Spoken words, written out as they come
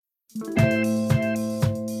Dear,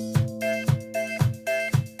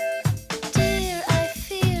 I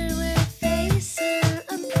fear we're facing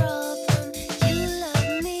a problem. You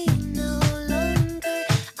love me no longer.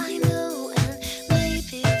 I know, and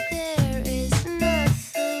maybe there is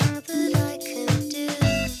nothing that I can do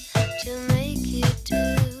to make you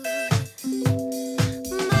do.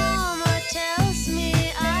 Mama tells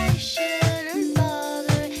me I shouldn't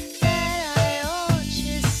bother, that I ought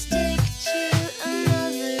to stick to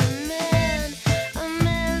another man, a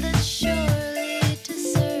man that surely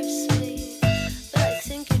deserves me, but I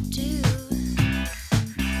think I do.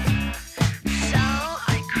 So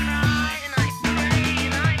I cry and I pray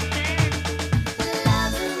and I beg,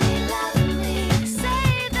 love me,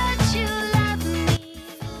 say that you love me.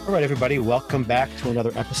 All right, everybody, welcome back to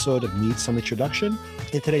another episode of Need Some Introduction.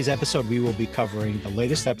 In today's episode, we will be covering the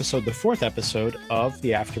latest episode, the fourth episode of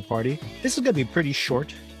the After Party. This is going to be a pretty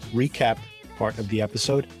short recap part of the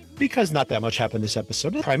episode because not that much happened this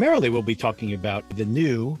episode. Primarily, we'll be talking about the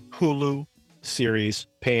new Hulu series,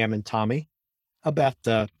 Pam and Tommy, about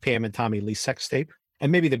the Pam and Tommy Lee sex tape,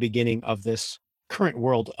 and maybe the beginning of this current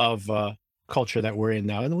world of culture that we're in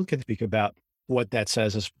now. And we'll get to speak about what that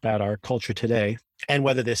says about our culture today and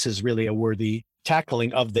whether this is really a worthy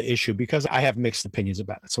tackling of the issue, because I have mixed opinions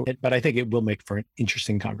about it. But I think it will make for an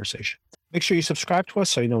interesting conversation. Make sure you subscribe to us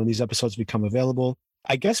so you know when these episodes become available.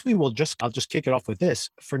 I guess I'll just kick it off with this.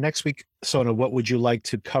 For next week, Sona, what would you like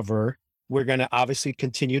to cover? We're going to obviously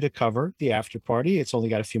continue to cover the After Party. It's only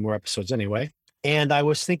got a few more episodes anyway. And I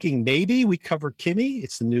was thinking maybe we cover Kimmy.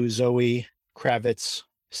 It's the new Zoe Kravitz,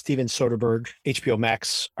 Steven Soderbergh, HBO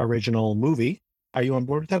Max original movie. Are you on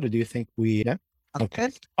board with that, or do you think yeah? Okay.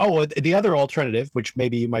 Oh, the other alternative, which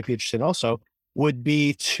maybe you might be interested in also, would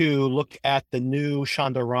be to look at the new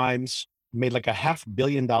Shonda Rhimes, made like a $500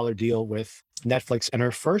 million deal with Netflix. And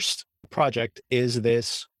her first project is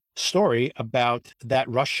this story about that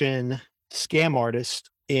Russian scam artist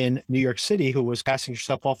in New York City who was passing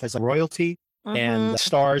herself off as a royalty. And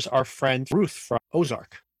stars our friend Ruth from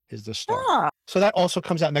Ozark is the star. Ah, So that also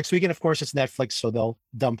comes out next week. And of course, it's Netflix, so they'll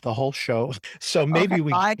dump the whole show. So maybe okay.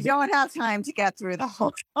 we I don't have time to get through the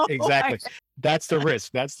whole show. exactly. That's the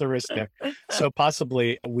risk. That's the risk there. So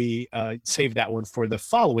possibly we save that one for the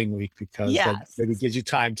following week because that Yes. maybe gives you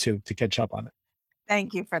time to catch up on it.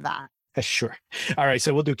 Thank you for that. Sure. All right.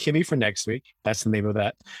 So we'll do Kimmy for next week. That's the name of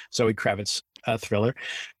that Zoe Kravitz thriller.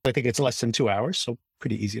 I think it's less than 2 hours, so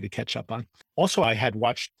pretty easy to catch up on. Also, I had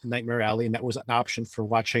watched Nightmare Alley, and that was an option for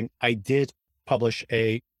watching. I did publish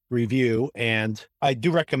a review, and I do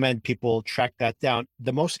recommend people track that down.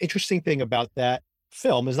 The most interesting thing about that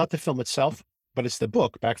film is not the film itself, but it's the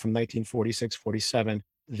book back from 1946, 47.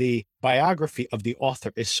 The biography of the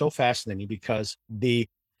author is so fascinating because the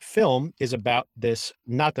film is about this,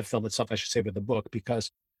 not the film itself, I should say, but the book, because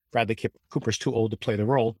Bradley Cooper's too old to play the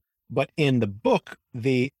role. But in the book,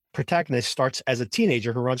 the protagonist starts as a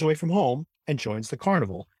teenager who runs away from home and joins the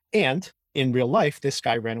carnival. And in real life, this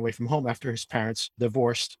guy ran away from home after his parents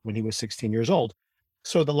divorced when he was 16 years old.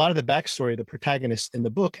 So a lot of the backstory of the protagonist in the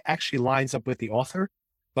book actually lines up with the author.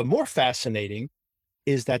 But more fascinating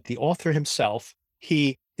is that the author himself,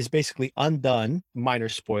 he is basically undone. Minor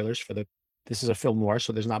spoilers for this is a film noir,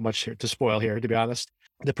 so there's not much to spoil here, to be honest.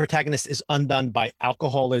 The protagonist is undone by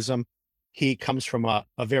alcoholism. He comes from a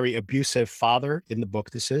very abusive father in the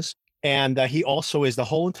book, this is. And he also the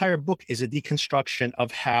whole entire book is a deconstruction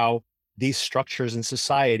of how these structures in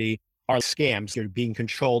society are scams. You're being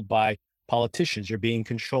controlled by politicians. You're being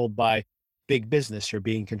controlled by big business. You're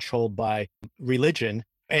being controlled by religion.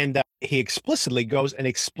 And he explicitly goes and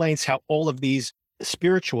explains how all of these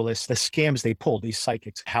spiritualists, the scams they pull, these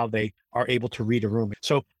psychics, how they are able to read a room.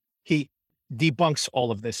 So he debunks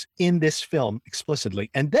all of this in this film explicitly.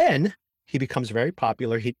 And then he becomes very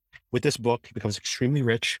popular. With this book, he becomes extremely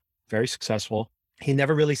rich, very successful. He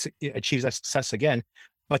never really achieves that success again.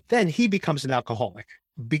 But then he becomes an alcoholic,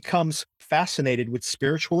 becomes fascinated with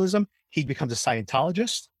spiritualism. He becomes a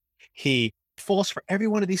Scientologist. He falls for every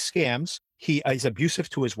one of these scams. He is abusive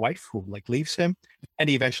to his wife, who leaves him, and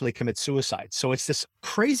he eventually commits suicide. So it's this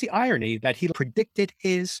crazy irony that he predicted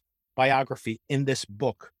his biography in this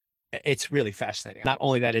book. It's really fascinating. Not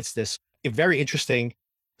only that, it's this very interesting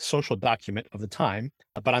social document of the time,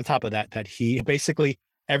 but on top of that, that he basically,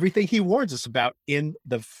 everything he warns us about in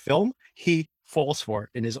the film, he falls for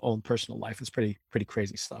in his own personal life. It's pretty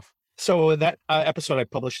crazy stuff. So that episode I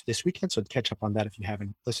published this weekend, so catch up on that if you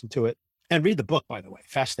haven't listened to it. And read the book, by the way,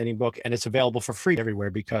 fascinating book. And it's available for free everywhere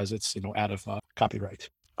because it's, out of copyright.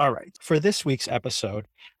 All right. For this week's episode,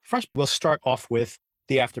 first, we'll start off with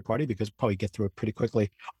the After Party because we'll probably get through it pretty quickly.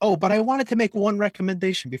 Oh, but I wanted to make one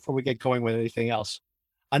recommendation before we get going with anything else.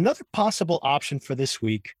 Another possible option for this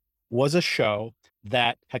week was a show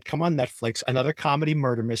that had come on Netflix, another comedy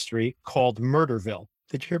murder mystery called Murderville.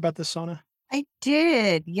 Did you hear about this, Sona? I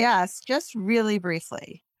did. Yes. Just really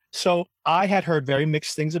briefly. So I had heard very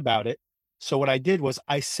mixed things about it. So what I did was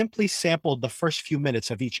I simply sampled the first few minutes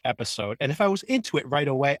of each episode. And if I was into it right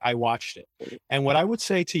away, I watched it. And what I would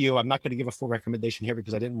say to you, I'm not going to give a full recommendation here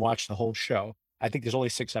because I didn't watch the whole show. I think there's only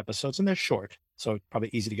 6 episodes and they're short. So probably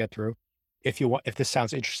easy to get through if you want, if this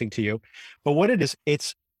sounds interesting to you. But what it is,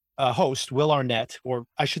 it's a host, Will Arnett, or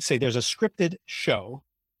I should say there's a scripted show,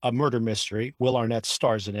 a murder mystery. Will Arnett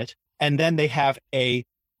stars in it. And then they have a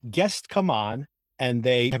guest come on and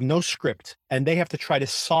they have no script and they have to try to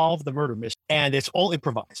solve the murder mystery. And it's all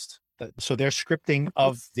improvised. So their scripting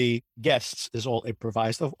of the guests is all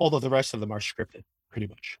improvised, although the rest of them are scripted pretty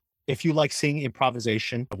much. If you like seeing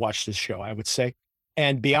improvisation, watch this show, I would say.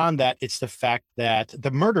 And beyond that, it's the fact that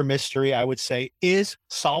the murder mystery, I would say, is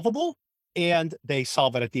solvable and they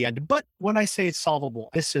solve it at the end. But when I say it's solvable,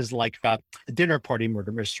 this is like a dinner party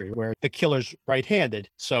murder mystery where the killer's right-handed.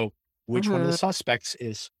 So which one of the suspects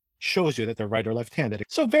shows you that they're right or left-handed.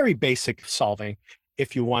 So very basic solving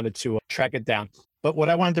if you wanted to track it down. But what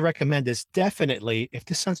I wanted to recommend is definitely, if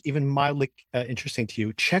this sounds even mildly interesting to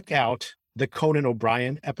you, check out the Conan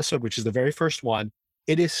O'Brien episode, which is the very first one.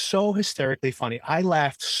 It is so hysterically funny. I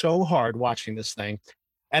laughed so hard watching this thing.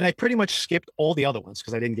 And I pretty much skipped all the other ones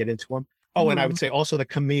because I didn't get into them. Oh, and I would say also the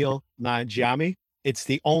Camille Nanjiani. It's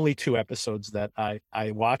the only 2 episodes that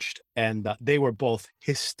I watched, and they were both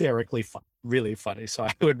hysterically fun, really funny. So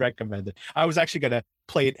I would recommend it. I was actually going to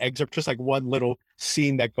play an excerpt, just like one little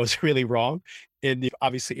scene that goes really wrong,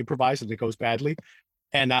 obviously improvised and it goes badly,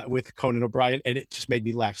 and with Conan O'Brien, and it just made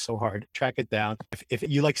me laugh so hard. Track it down. If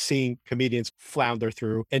you like seeing comedians flounder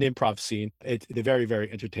through an improv scene, they're very,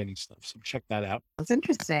 very entertaining stuff. So check that out. That's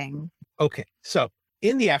interesting. Okay, so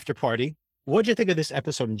in the after party, what did you think of this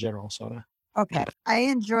episode in general, Sona? Okay. I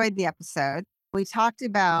enjoyed the episode. We talked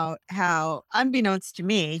about how, unbeknownst to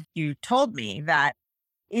me, you told me that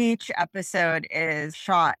each episode is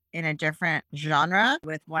shot in a different genre,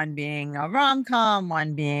 with one being a rom-com,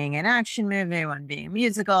 one being an action movie, one being a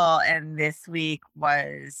musical. And this week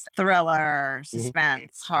was thriller,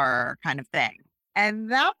 suspense, horror kind of thing.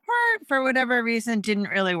 And that part, for whatever reason, didn't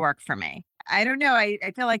really work for me. I don't know. I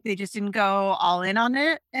feel like they just didn't go all in on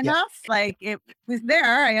it enough. Like it was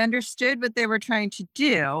there. I understood what they were trying to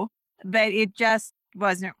do, but it just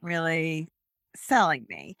wasn't really selling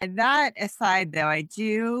me. And that aside, though, I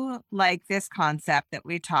do like this concept that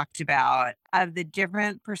we talked about of the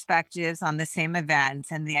different perspectives on the same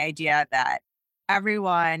events and the idea that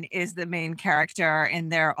everyone is the main character in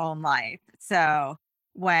their own life. So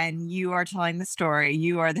when you are telling the story,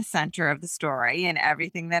 you are the center of the story, and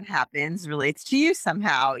everything that happens relates to you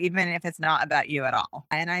somehow, even if it's not about you at all.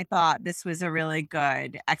 And I thought this was a really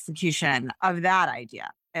good execution of that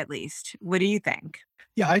idea, at least. What do you think?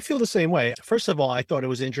 Yeah, I feel the same way. First of all, I thought it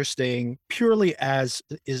was interesting purely as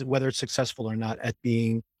is whether it's successful or not at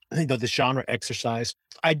being, this genre exercise.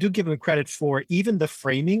 I do give him credit for even the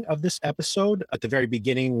framing of this episode at the very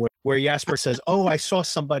beginning where Jasper says, "Oh, I saw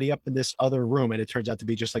somebody up in this other room," and it turns out to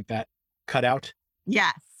be just like that cutout.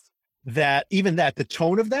 Yes. The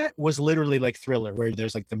tone of that was literally like thriller, where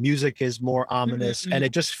there's like the music is more ominous and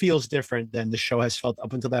it just feels different than the show has felt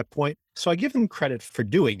up until that point. So I give them credit for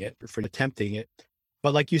doing it, for attempting it.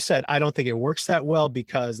 But like you said, I don't think it works that well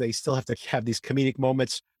because they still have to have these comedic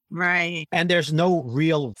moments. Right. And there's no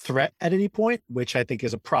real threat at any point, which I think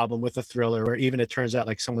is a problem with a thriller, where even it turns out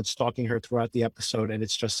like someone's stalking her throughout the episode and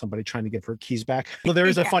it's just somebody trying to get her keys back. Well, there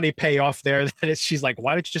is a funny payoff there that she's like,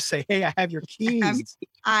 "Why don't you just say, hey, I have your keys?"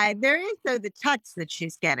 There is, though, the text that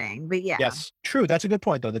she's getting, but yeah. Yes, true. That's a good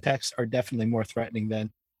point, though. The texts are definitely more threatening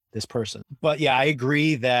than this person. But yeah, I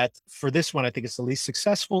agree that for this one, I think it's the least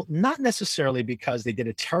successful, not necessarily because they did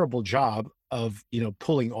a terrible job of,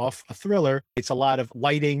 pulling off a thriller. It's a lot of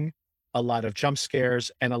lighting, a lot of jump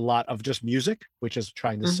scares, and a lot of just music, which is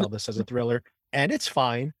trying to sell this as a thriller. And it's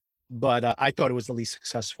fine, but I thought it was the least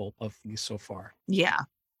successful of these so far. Yeah.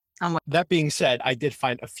 That being said, I did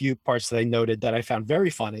find a few parts that I noted that I found very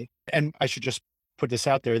funny. And I should just put this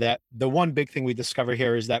out there that the one big thing we discover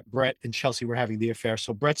here is that Brett and Chelsea were having the affair.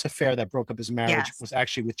 So Brett's affair that broke up his marriage was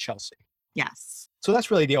actually with Chelsea. Yes. So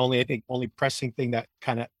that's really the only pressing thing that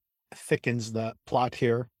kind of thickens the plot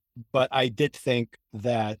here. But I did think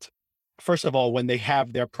that, first of all, when they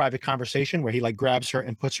have their private conversation where he like grabs her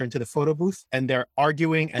and puts her into the photo booth and they're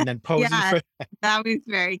arguing and then posing for that was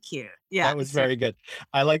very cute. Yeah. That was very good.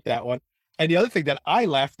 I like that one. And the other thing that I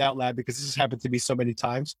laughed out loud, because this has happened to me so many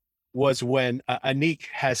times, was when Anik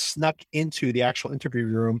has snuck into the actual interview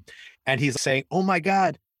room and he's saying, "Oh my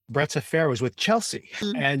God, Brett's affair was with Chelsea."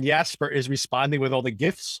 And Jasper is responding with all the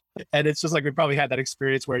gifts. And it's just like we probably had that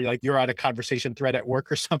experience where you're on a conversation thread at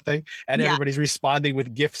work or something, and Yeah. everybody's responding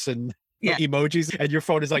with gifs and Yeah. emojis, and your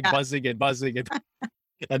phone is like Yeah. buzzing and buzzing.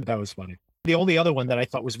 And that was funny. The only other one that I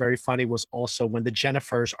thought was very funny was also when the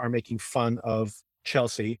Jennifers are making fun of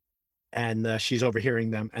Chelsea and she's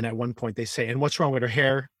overhearing them. And at one point they say, "And what's wrong with her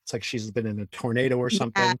hair?" It's like she's been in a tornado or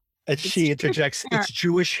something. And she interjects, hair. "It's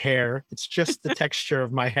Jewish hair. It's just the texture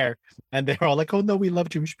of my hair." And they're all like, "Oh no, we love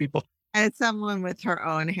Jewish people." As someone with her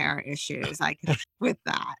own hair issues, I can with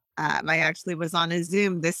that. I actually was on a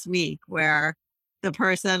Zoom this week where the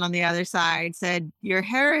person on the other side said, "Your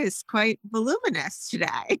hair is quite voluminous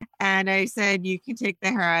today." And I said, "You can take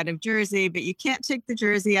the hair out of jersey, but you can't take the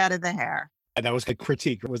jersey out of the hair." And that was the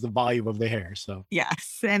critique, was the volume of the hair. So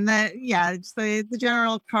Yes. And just the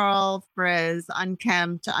general curl, frizz,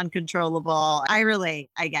 unkempt, uncontrollable. I relate.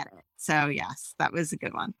 I get it. So yes, that was a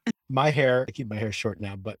good one. my hair, I keep my hair short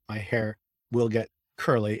now, but my hair will get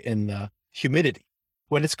curly in the humidity.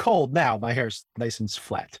 When it's cold now, my hair's nice and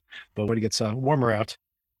flat. But when it gets warmer out,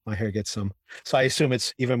 my hair gets some. So I assume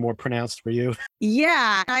it's even more pronounced for you.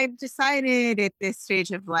 Yeah, I've decided at this stage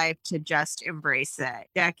of life to just embrace it.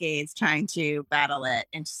 Decades trying to battle it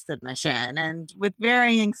into submission and with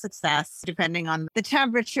varying success, depending on the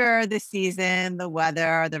temperature, the season, the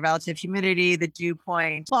weather, the relative humidity, the dew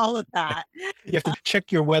point, all of that. You have to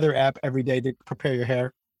check your weather app every day to prepare your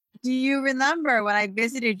hair. Do you remember when I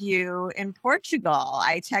visited you in Portugal?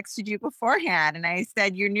 I texted you beforehand and I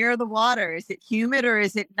said, "You're near the water. Is it humid or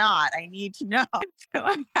is it not? I need to know." So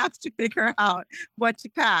I have to figure out what to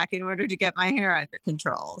pack in order to get my hair under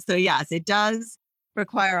control. So yes, it does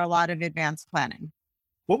require a lot of advanced planning.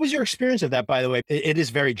 What was your experience of that, by the way? It is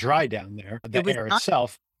very dry down there, the was air not-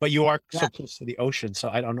 itself, but you are so Yeah. close to the ocean. So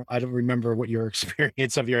I don't know. I don't remember what your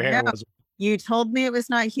experience of your hair No. was. You told me it was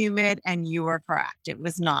not humid and you were correct. It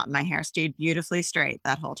was not. My hair stayed beautifully straight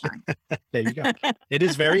that whole time. There you go. It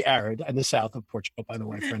is very arid in the south of Portugal, by the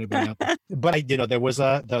way, for anybody out there. But there was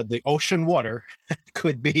the ocean water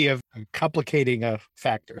could be a complicating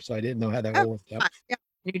factor. So I didn't know how that all worked out. Yeah.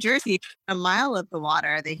 New Jersey, a mile of the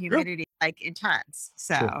water, the humidity like intense.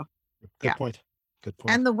 So True. Good yeah. point. Good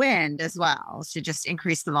point. and the wind as well to just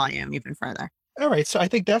increase the volume even further. All right. So I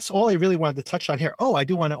think that's all I really wanted to touch on here. Oh, I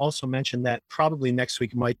do want to also mention that probably next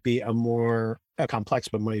week might be a more complex,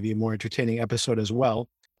 but maybe a more entertaining episode as well.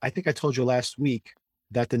 I think I told you last week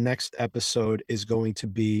that the next episode is going to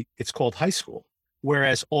be, it's called High School.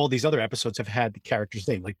 Whereas all these other episodes have had the character's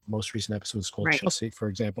name, like the most recent episode is called Right. Chelsea, for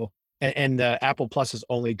example. And Apple Plus is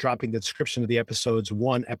only dropping the description of the episodes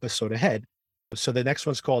one episode ahead. So the next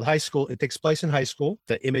one's called High School. It takes place in high school.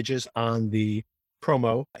 The images on the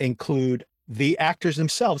promo include the actors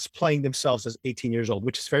themselves playing themselves as 18 years old,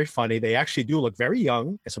 which is very funny. They actually do look very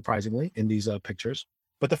young, surprisingly, in these pictures.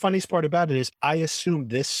 But the funniest part about it is I assumed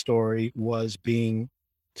this story was being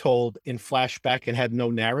told in flashback and had no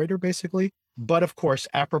narrator, basically. But of course,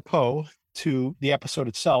 apropos to the episode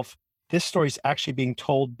itself, this story is actually being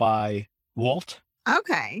told by Walt.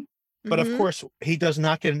 Okay. But of Mhm. course, he does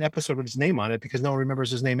not get an episode with his name on it because no one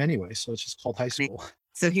remembers his name anyway. So it's just called High School.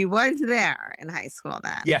 So he was there in high school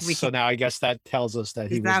then. Yes. We So now I guess that tells us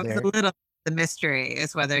that he was that there. was a little the mystery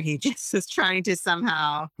is whether he just was trying to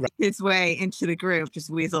somehow Right. his way into the group, just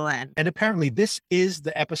weasel in. And apparently this is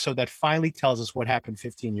the episode that finally tells us what happened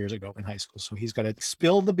 15 years ago in high school. So he's going to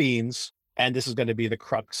spill the beans, and this is going to be the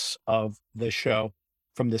crux of the show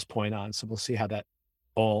from this point on. So we'll see how that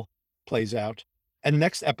all plays out. And the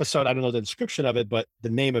next episode, I don't know the description of it, but the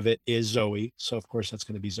name of it is Zoe. So of course that's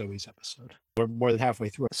going to be Zoe's episode. We're more than halfway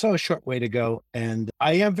through. So a short way to go. And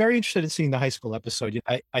I am very interested in seeing the high school episode.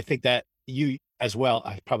 I think that you as well,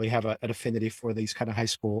 I probably have an affinity for these kind of high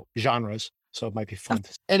school genres. So it might be fun.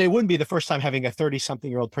 And it wouldn't be the first time having a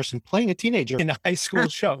 30-something-year-old person playing a teenager in a high school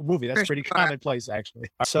movie. That's For pretty sure. commonplace, actually.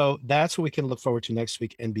 So that's what we can look forward to next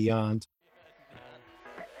week and beyond.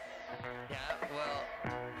 Yeah,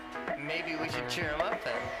 well, maybe we should cheer him up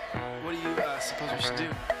then. What do you suppose we should do?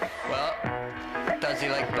 Well, does he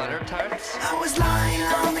like butter tarts? I was lying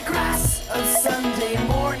on the grass of Sunday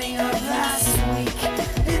morning of last week,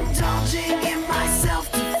 indulging in my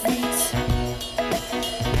self-defeat.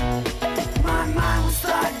 My mind was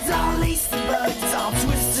thugged, all laced and bugged, all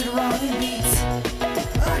twisted, wrong and beat.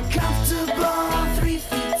 Uncomfortable, 3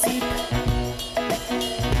 feet deep.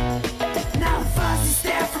 Now the fuzzy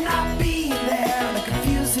stare from not being there on a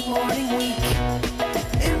confusing morning week.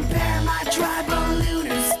 Impair my tribal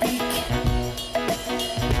lunar speak.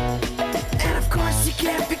 And of course you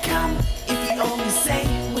can't become if you only say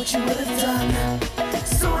what what you would have done.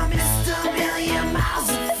 So I missed a million miles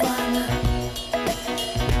of fun.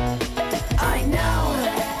 I know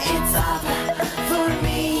it's up for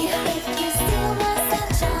me, If you steal my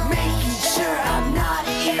sunshine, making sure I'm not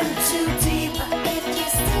in too deep. if you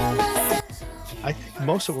steal my sunshine. I think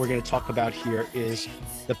most of what we're going to talk about here is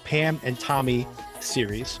the Pam and Tommy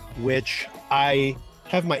series, which I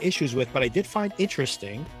have my issues with, but I did find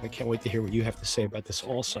interesting. I can't wait to hear what you have to say about this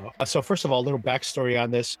also. So first of all, a little backstory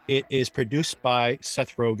on this. It is produced by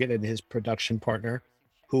Seth Rogen and his production partner,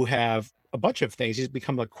 who have a bunch of things. He's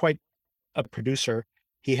become quite a producer.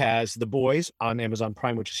 He has The Boys on Amazon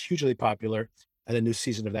Prime, which is hugely popular, and a new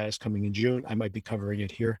season of that is coming in June. I might be covering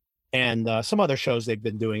it here. And some other shows they've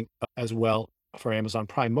been doing as well for Amazon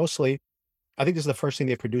Prime. Mostly, I think this is the first thing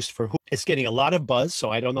they produced for Who. It's getting a lot of buzz, so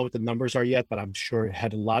I don't know what the numbers are yet, but I'm sure it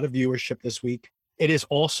had a lot of viewership this week. It is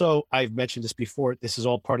also, I've mentioned this before, this is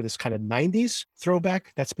all part of this kind of 90s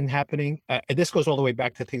throwback that's been happening. And this goes all the way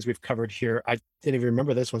back to things we've covered here. I didn't even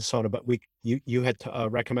remember this one, Sona, but you had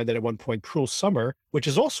recommended at one point Cruel Summer, which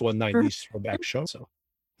is also a 90s throwback show. So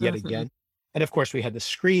yet again. And of course, we had the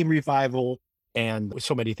Scream revival and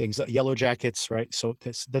so many things, Yellow Jackets, right? So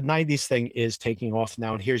the 90s thing is taking off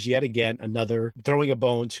now. And here's yet again another throwing a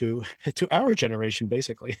bone to our generation,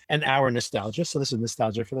 basically, and our nostalgia. So this is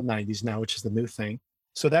nostalgia for the 90s now, which is the new thing.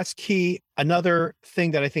 So that's key. Another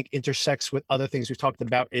thing that I think intersects with other things we talked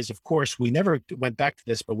about is, of course, we never went back to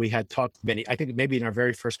this, but we had talked I think maybe in our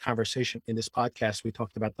very first conversation in this podcast, we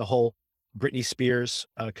talked about the whole Britney Spears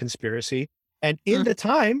conspiracy. And in the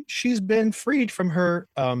time, she's been freed from her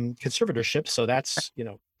conservatorship. So that's,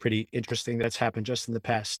 pretty interesting. That's happened just in the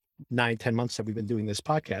past 9-10 months that we've been doing this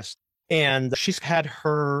podcast. And she's had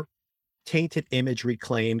her tainted image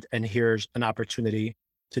reclaimed. And here's an opportunity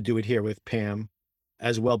to do it here with Pam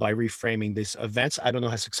as well by reframing these events. I don't know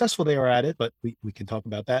how successful they are at it, but we can talk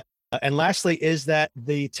about that. And lastly is that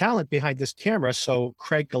the talent behind this camera. So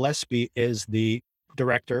Craig Gillespie is the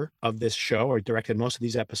director of this show, or directed most of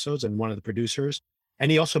these episodes, and one of the producers. And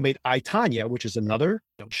he also made I, Tonya, which is another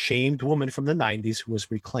shamed woman from the 90s who was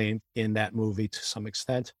reclaimed in that movie to some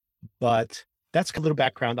extent. But that's a little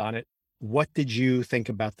background on it. What did you think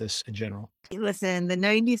about this in general? Listen, the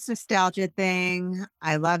 90s nostalgia thing,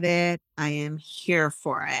 I love it. I am here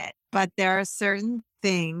for it. But there are certain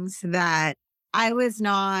things that I was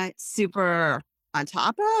not super on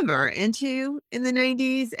top of or into in the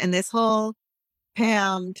 90s. And this whole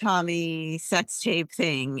Pam, Tommy sex tape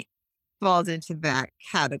thing falls into that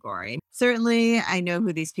category. Certainly, I know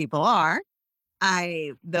who these people are.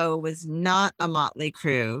 I, though, was not a Motley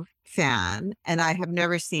Crue fan, and I have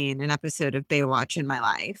never seen an episode of Baywatch in my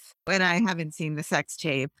life, and I haven't seen the sex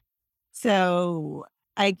tape. So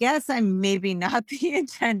I guess I'm maybe not the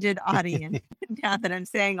intended audience now that I'm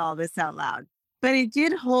saying all this out loud. But it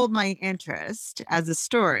did hold my interest as a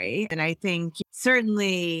story. And I think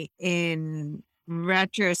certainly in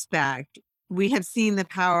retrospect, we have seen the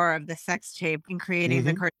power of the sex tape in creating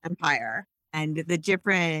the current empire and the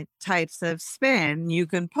different types of spin you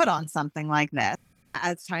can put on something like this.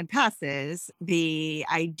 As time passes, the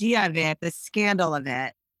idea of it, the scandal of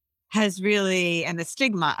it has really, and the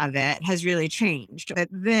stigma of it has really changed. But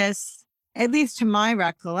this, at least to my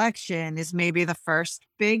recollection, is maybe the first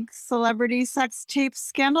big celebrity sex tape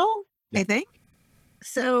scandal, I think.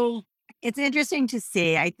 So it's interesting to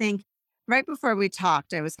see. I think right before we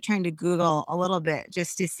talked, I was trying to Google a little bit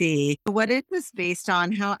just to see what it was based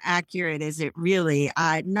on. How accurate is it really?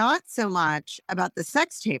 Not so much about the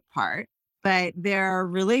sex tape part, but their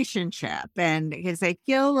relationship. And because I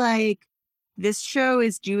feel like this show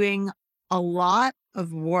is doing a lot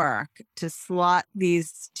of work to slot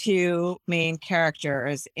these two main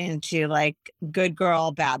characters into like good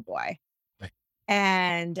girl, bad boy.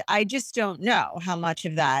 And I just don't know how much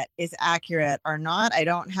of that is accurate or not. I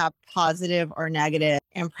don't have positive or negative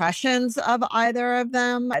impressions of either of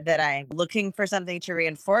them that I'm looking for something to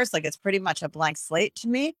reinforce. Like it's pretty much a blank slate to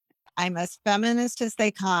me. I'm as feminist as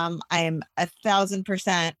they come. I am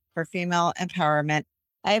 1,000% for female empowerment.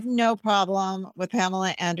 I have no problem with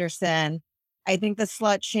Pamela Anderson. I think the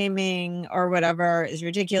slut shaming or whatever is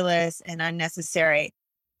ridiculous and unnecessary.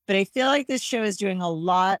 But I feel like this show is doing a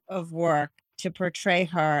lot of work to portray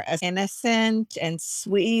her as innocent and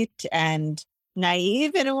sweet and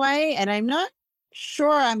naive in a way. And I'm not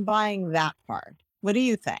sure I'm buying that part. What do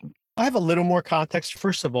you think? I have a little more context.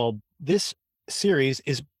 First of all, this series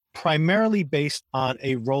is primarily based on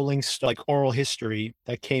a rolling like oral history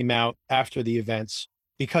that came out after the events.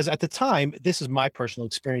 Because at the time, this is my personal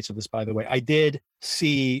experience of this, by the way, I did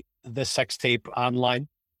see the sex tape online,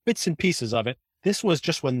 bits and pieces of it. this was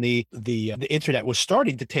just when the internet was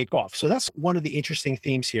starting to take off. So that's one of the interesting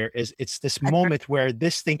themes here is it's this moment where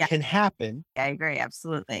this thing Yeah. can happen. I agree.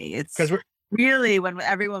 Absolutely. It's Because we're really when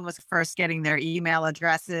everyone was first getting their email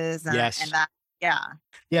addresses and Yes. that. Yeah.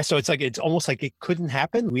 Yeah, so it's almost like it couldn't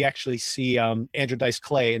happen. We actually see Andrew Dice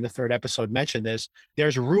Clay in the third episode mention this.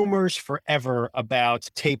 There's rumors forever about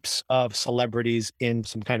tapes of celebrities in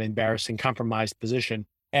some kind of embarrassing, compromised position.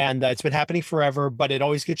 And it's been happening forever, but it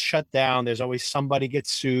always gets shut down. There's always somebody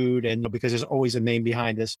gets sued, and because there's always a name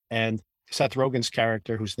behind this. And Seth Rogen's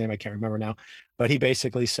character, whose name I can't remember now, but he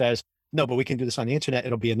basically says, no, but we can do this on the internet.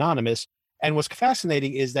 It'll be anonymous. And what's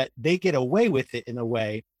fascinating is that they get away with it in a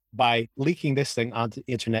way by leaking this thing onto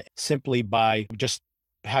the internet simply by just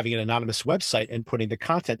having an anonymous website and putting the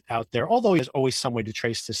content out there, although there's always some way to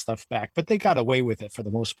trace this stuff back, but they got away with it for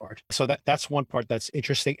the most part. So that's one part that's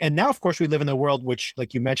interesting. And now, of course, we live in a world which,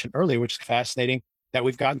 like you mentioned earlier, which is fascinating, that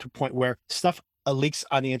we've gotten to a point where stuff leaks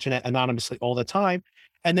on the internet anonymously all the time.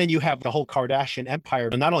 And then you have the whole Kardashian empire.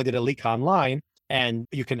 Not only did it leak online, and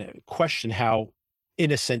you can question how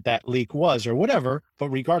innocent that leak was or whatever, but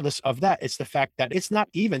regardless of that, it's the fact that it's not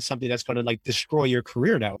even something that's going to like destroy your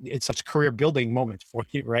career now. It's a career building moment for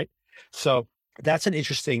you, right? So that's an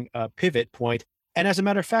interesting pivot point. And as a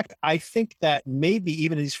matter of fact, I think that maybe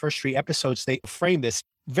even in these first 3 episodes, they frame this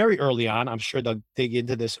very early on. I'm sure they'll dig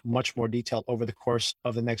into this much more detail over the course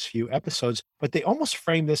of the next few episodes, but they almost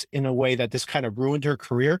frame this in a way that this kind of ruined her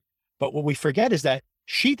career. But what we forget is that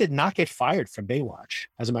she did not get fired from Baywatch.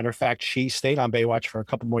 As a matter of fact, she stayed on Baywatch for a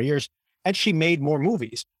couple more years and she made more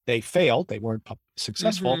movies. They failed. They weren't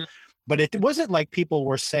successful, but it wasn't like people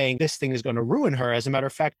were saying this thing is going to ruin her. As a matter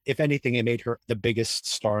of fact, if anything, it made her the biggest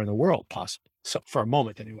star in the world, possibly. So for a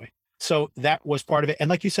moment anyway. So that was part of it. And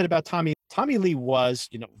like you said about Tommy Lee was,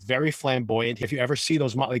 very flamboyant. If you ever see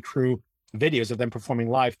those Motley Crue videos of them performing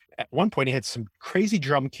live, at one point he had some crazy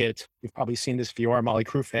drum kit. You've probably seen this if you are a Motley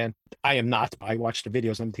Crue fan. I am not. I watched the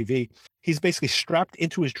videos on TV. He's basically strapped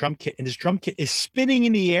into his drum kit and his drum kit is spinning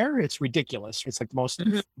in the air. It's ridiculous. It's like the most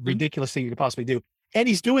ridiculous thing you could possibly do. And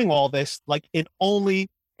he's doing all this like in only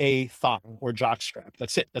a thong or jock strap.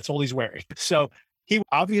 That's it. That's all he's wearing. So he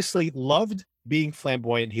obviously loved being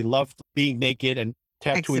flamboyant. He loved being naked and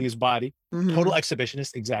tattooing his body. Total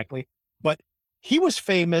exhibitionist, exactly. But he was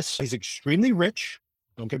famous. He's extremely rich.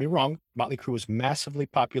 Don't get me wrong. Motley Crue was massively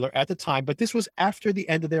popular at the time, but this was after the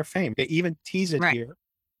end of their fame. They even tease it here.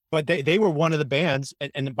 But they were one of the bands.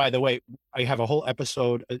 And by the way, I have a whole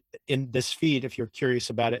episode in this feed, if you're curious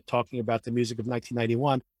about it, talking about the music of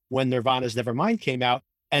 1991 when Nirvana's Nevermind came out.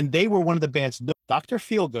 And they were one of the bands. Dr.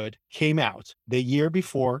 Feelgood came out the year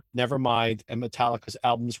before Nevermind and Metallica's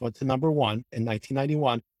albums went to #1 in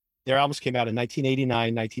 1991. Their albums came out in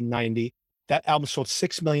 1989, 1990. That album sold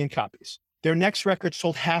 6 million copies. Their next record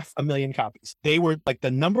sold 500,000 copies. They were like the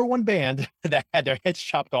 #1 band that had their heads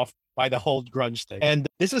chopped off by the whole grunge thing. And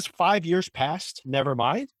this is 5 years past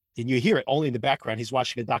Nevermind. And you hear it only in the background. He's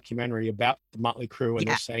watching a documentary about the Motley Crue and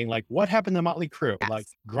they're saying like, what happened to Motley Crue? Like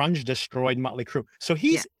grunge destroyed Motley Crue. So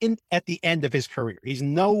he's in at the end of his career. He's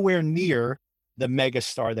nowhere near the mega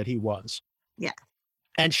star that he was. Yeah.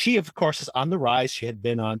 And she, of course, is on the rise. She had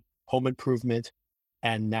been on Home Improvement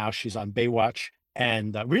and now she's on Baywatch.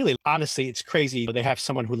 And really, honestly, it's crazy. They have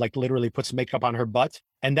someone who like literally puts makeup on her butt.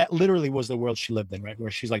 And that literally was the world she lived in, right?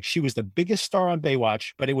 Where she's like, she was the biggest star on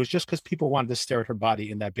Baywatch, but it was just because people wanted to stare at her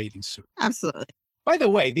body in that bathing suit. Absolutely. By the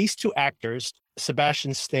way, these 2 actors,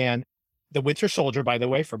 Sebastian Stan, the Winter Soldier, by the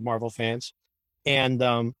way, for Marvel fans,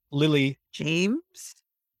 and Lily James.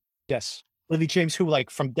 Yes. Lily James, who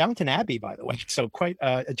like from Downton Abbey, by the way. So quite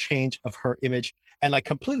a change of her image and like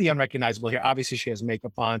completely unrecognizable here. Obviously she has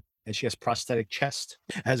makeup on and she has prosthetic chest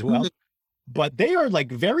as well, but they are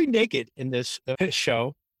like very naked in this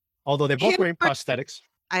show, although they're both wearing prosthetics.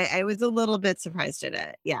 I was a little bit surprised at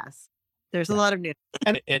it. Yes. There's a lot of new.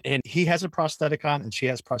 And he has a prosthetic on and she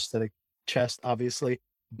has prosthetic chest, obviously,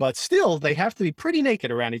 but still they have to be pretty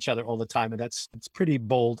naked around each other all the time. And it's pretty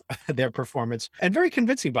bold, their performance, and very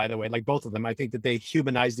convincing, by the way, like both of them. I think that they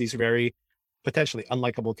humanize these very potentially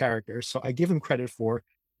unlikable characters. So I give them credit for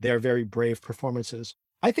their very brave performances.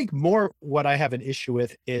 I think more what I have an issue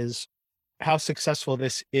with is how successful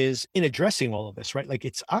this is in addressing all of this, right? Like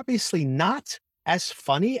it's obviously not as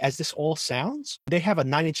funny as this all sounds. They have a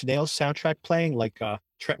 9 Inch Nails soundtrack playing like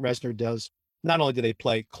Trent Reznor does. Not only do they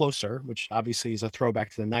play Closer, which obviously is a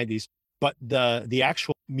throwback to the 90s, but the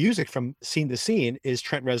actual music from scene to scene is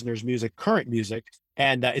Trent Reznor's music, current music.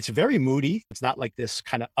 And it's very moody. It's not like this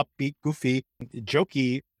kind of upbeat, goofy,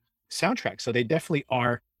 jokey soundtrack. So they definitely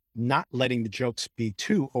are not letting the jokes be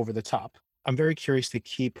too over the top. I'm very curious to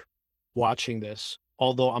keep watching this.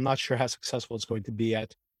 although I'm not sure how successful it's going to be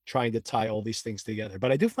at trying to tie all these things together.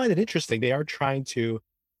 But I do find it interesting. They are trying to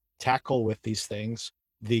tackle with these things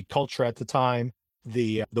the culture at the time,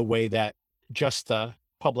 the way that just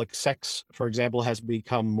public sex, for example, has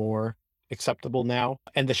become more acceptable now.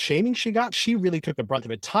 And the shaming she got, she really took the brunt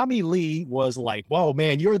of it. Tommy Lee was like, whoa,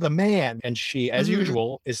 man, you're the man. And she, as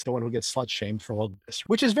usual, is the one who gets slut shamed for all of this,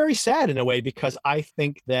 which is very sad in a way, because I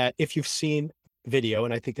think that if you've seen video,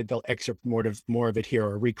 and I think that they'll excerpt more of it here,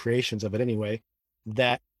 or recreations of it anyway,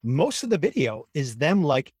 that most of the video is them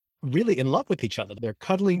like really in love with each other. They're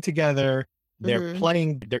cuddling together. They're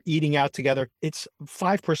playing, they're eating out together. It's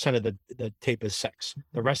 5% of the tape is sex.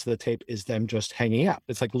 The rest of the tape is them just hanging out.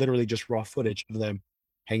 It's like literally just raw footage of them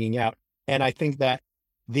hanging out. And I think that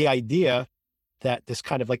the idea that this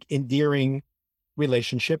kind of like endearing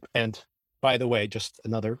relationship, and by the way, just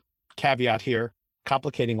another caveat here,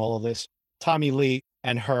 complicating all of this, Tommy Lee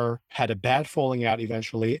and her had a bad falling out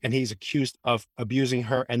eventually, and he's accused of abusing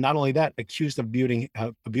her. And not only that, accused of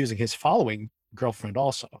abusing his following girlfriend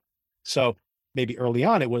also. So maybe early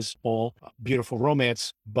on it was all beautiful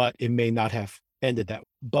romance, but it may not have ended that way.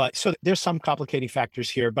 But so there's some complicating factors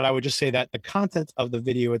here, but I would just say that the content of the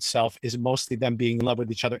video itself is mostly them being in love with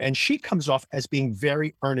each other. And she comes off as being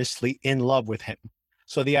very earnestly in love with him.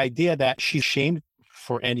 So the idea that she's shamed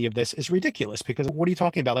for any of this is ridiculous, because what are you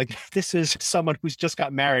talking about? Like, this is someone who's just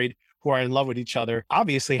got married, who are in love with each other,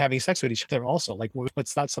 obviously having sex with each other also. Like,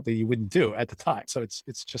 it's not something you wouldn't do at the time. So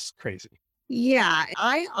it's just crazy. Yeah,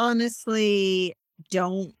 I honestly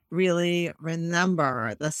don't really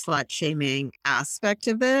remember the slut shaming aspect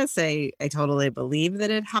of this. I totally believe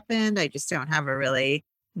that it happened. I just don't have a really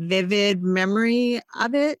vivid memory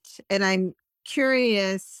of it. And I'm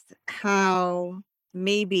curious how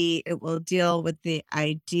maybe it will deal with the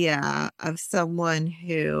idea of someone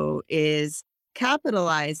who is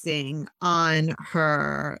capitalizing on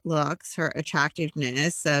her looks, her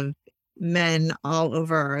attractiveness, of men all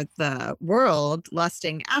over the world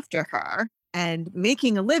lusting after her and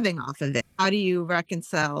making a living off of it. How do you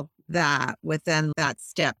reconcile that with then that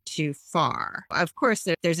step too far? Of course,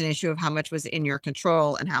 there's an issue of how much was in your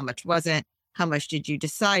control and how much wasn't. How much did you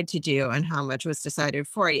decide to do and how much was decided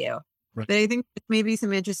for you? Right. But I think maybe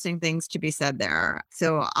some interesting things to be said there.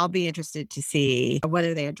 So I'll be interested to see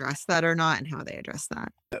whether they address that or not and how they address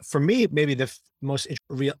that. For me, maybe the most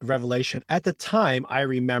revelation at the time, I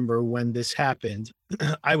remember when this happened,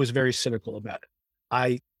 I was very cynical about it.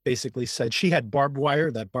 I basically said she had Barbed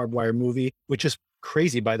Wire, that Barbed Wire movie, which is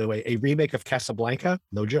crazy, by the way, a remake of Casablanca,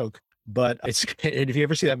 no joke. But it's, and if you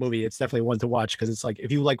ever see that movie, it's definitely one to watch, because it's like,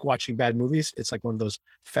 if you like watching bad movies, it's like one of those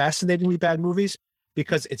fascinatingly bad movies,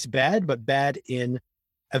 because it's bad, but bad in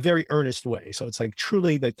a very earnest way. So it's like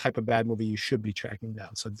truly the type of bad movie you should be tracking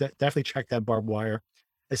down. So definitely check that Barbed Wire,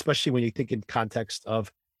 especially when you think in context of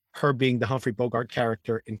her being the Humphrey Bogart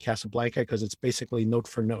character in Casablanca, because it's basically note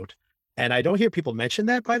for note. And I don't hear people mention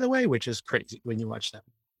that, by the way, which is crazy when you watch that.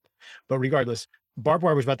 But regardless, Barbed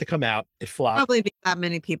Wire was about to come out. It flopped. Probably that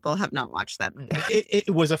many people have not watched that movie.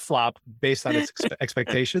 It was a flop based on its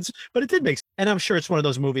expectations, but it did make sense. And I'm sure it's one of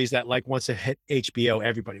those movies that, like, once it hit HBO,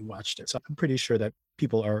 everybody watched it. So I'm pretty sure that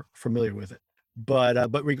people are familiar with it. But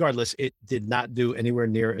regardless, it did not do anywhere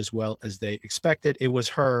near as well as they expected. It was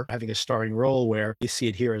her having a starring role, where you see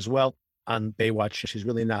it here as well on Baywatch. She's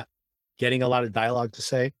really not getting a lot of dialogue to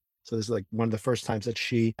say. So this is like one of the first times that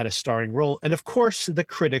she had a starring role. And of course, the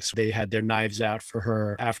critics, they had their knives out for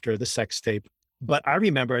her after the sex tape. But I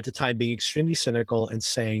remember at the time being extremely cynical and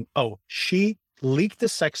saying, oh, she leaked the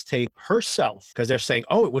sex tape herself, because they're saying,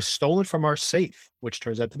 oh, it was stolen from our safe, which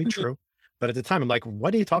turns out to be true. But at the time, I'm like,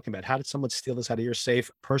 what are you talking about? How did someone steal this out of your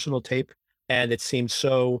safe? Personal tape? And it seemed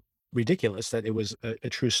so ridiculous that it was a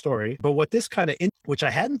true story. But what this kind of, which I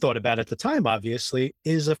hadn't thought about at the time, obviously,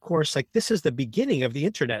 is, of course, like, this is the beginning of the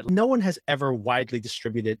internet. No one has ever widely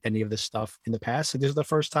distributed any of this stuff in the past. And this is the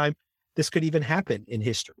first time this could even happen in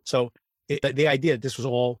history. So the idea that this was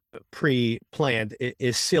all pre-planned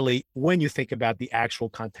is silly when you think about the actual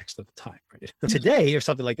context of the time. Right? Today, if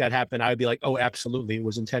something like that happened, I would be like, oh, absolutely, it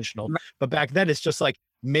was intentional. But back then, it's just like,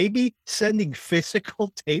 maybe sending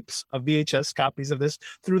physical tapes of VHS copies of this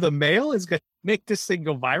through the mail is going to make this thing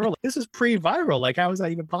go viral. This is pre-viral. Like, how is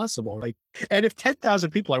that even possible? Like, and if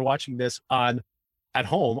 10,000 people are watching this at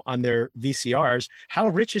home on their VCRs, how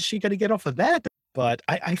rich is she going to get off of that? But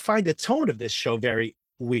I find the tone of this show very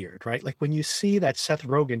weird, right? Like, when you see that Seth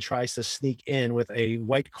Rogen tries to sneak in with a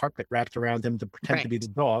white carpet wrapped around him to pretend to be the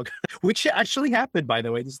dog, which actually happened, by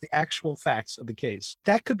the way. This is the actual facts of the case.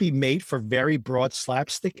 That could be made for very broad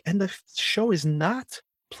slapstick, and the show is not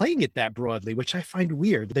playing it that broadly, which I find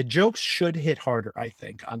weird. The jokes should hit harder, I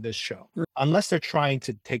think, on this show, unless they're trying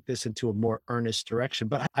to take this into a more earnest direction.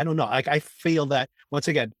 But I don't know. Like, I feel that, once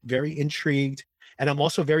again, very intrigued. And I'm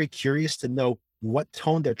also very curious to know what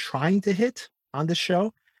tone they're trying to hit on the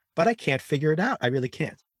show, but I can't figure it out. I really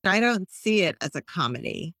can't. I don't see it as a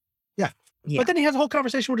comedy. Yeah. Yeah. But then he has a whole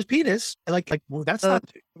conversation with his penis. Like, well, that's not,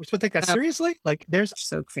 we're supposed to take that seriously? Like, there's,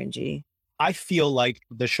 So cringy. I feel like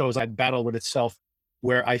the show's at battle with itself,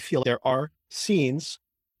 where I feel there are scenes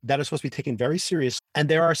that are supposed to be taken very serious. And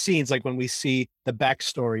there are scenes like when we see the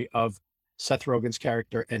backstory of Seth Rogen's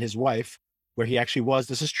character and his wife, where he actually was,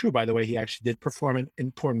 this is true, by the way, he actually did perform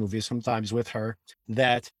in porn movies sometimes with her,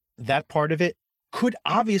 that part of it could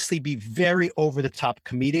obviously be very over the top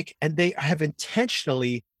comedic, and they have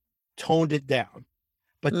intentionally toned it down.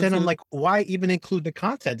 But then I'm like, why even include the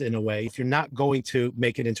content in a way if you're not going to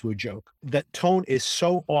make it into a joke? That tone is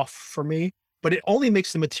so off for me, but it only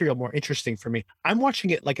makes the material more interesting for me. I'm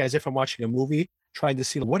watching it like as if I'm watching a movie, trying to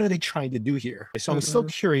see what are they trying to do here. So I'm still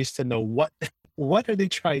curious to know what are they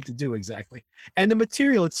trying to do exactly. And the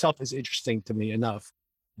material itself is interesting to me enough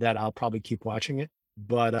that I'll probably keep watching it,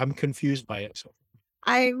 but I'm confused by it. So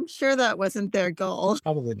I'm sure that wasn't their goal.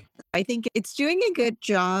 probably not. I think it's doing a good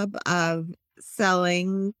job of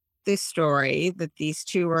selling the story that these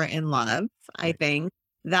two are in love. I think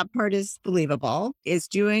that part is believable. Is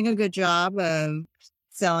doing a good job of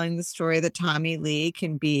selling the story that Tommy Lee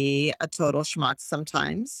can be a total schmuck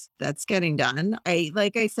sometimes. That's getting done.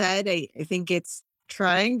 Like I said, I think it's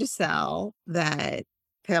trying to sell that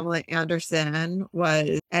Pamela Anderson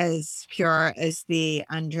was as pure as the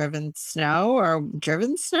undriven snow or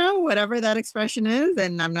driven snow, whatever that expression is.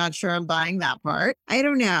 And I'm not sure I'm buying that part. I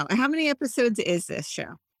don't know. How many episodes is this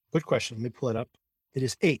show? Good question. Let me pull it up. It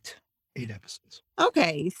is 8 episodes.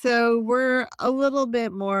 Okay, so we're a little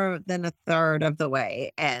bit more than a third of the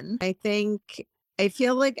way in. I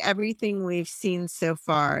feel like everything we've seen so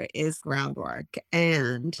far is groundwork,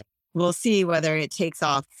 and we'll see whether it takes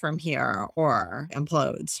off from here or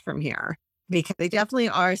implodes from here, because they definitely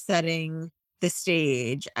are setting the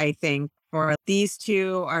stage, I think, for these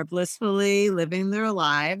two are blissfully living their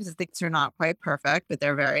lives. Things are not quite perfect, but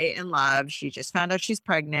they're very in love. She just found out she's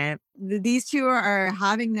pregnant. These two are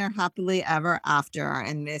having their happily ever after,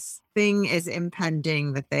 and this thing is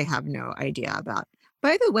impending that they have no idea about.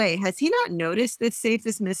 By the way, has he not noticed that safe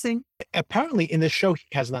is missing? Apparently in the show, he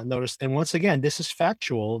has not noticed. And once again, this is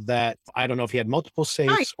factual that I don't know if he had multiple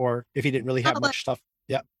safes or if he didn't really have much stuff.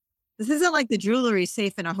 Yeah. This isn't like the jewelry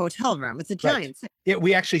safe in a hotel room. It's a giant safe. Yeah,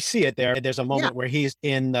 we actually see it there. There's a moment where he's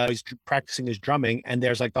he's practicing his drumming, and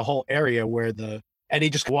there's like the whole area where and he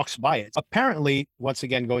just walks by it. Apparently, once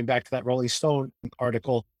again, going back to that Rolling Stone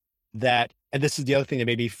article, and this is the other thing that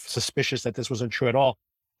made me suspicious that this wasn't true at all.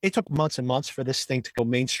 It took months and months for this thing to go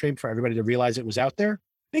mainstream, for everybody to realize it was out there,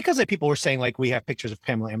 because people were saying, like, we have pictures of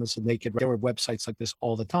Pamela Anderson naked. There were websites like this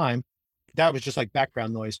all the time. That was just like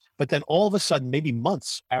background noise. But then all of a sudden, maybe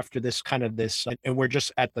months after this, and we're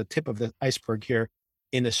just at the tip of the iceberg here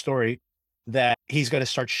in the story, that he's going to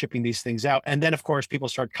start shipping these things out. And then, of course, people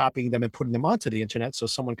start copying them and putting them onto the internet. So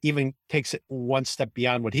someone even takes it one step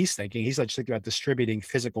beyond what he's thinking. He's like just thinking about distributing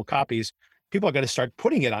physical copies. People are going to start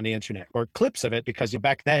putting it on the internet or clips of it, because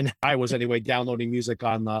back then I was anyway downloading music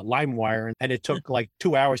on LimeWire, and it took like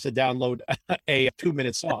 2 hours to download a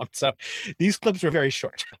 2-minute song. So these clips were very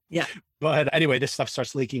short. Yeah. But anyway, this stuff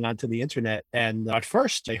starts leaking onto the internet. And at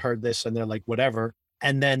first they heard this and they're like, whatever.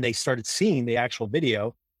 And then they started seeing the actual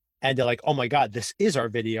video, and they're like, oh my God, this is our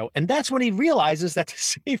video. And that's when he realizes that the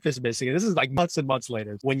safe is missing. And this is like months and months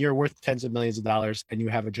later. When you're worth tens of millions of dollars and you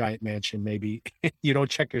have a giant mansion, maybe you don't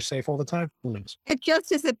check your safe all the time. Who knows? It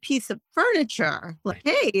just is a piece of furniture. Like,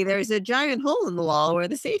 hey, there's a giant hole in the wall where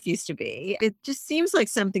the safe used to be. It just seems like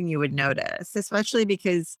something you would notice, especially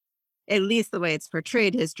because, at least the way it's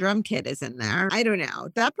portrayed, his drum kit is in there. I don't know.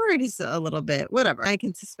 That part is a little bit, whatever. I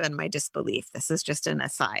can suspend my disbelief. This is just an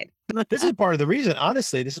aside. This is part of the reason,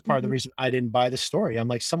 honestly, this is part of the reason I didn't buy the story. I'm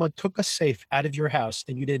like, someone took a safe out of your house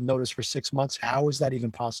and you didn't notice for 6 months. How is that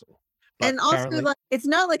even possible? But and also, like, it's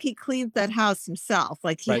not like he cleans that house himself.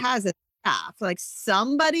 Like, he has a staff. Like,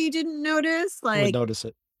 somebody didn't notice. would Like, notice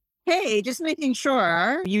it. hey, just making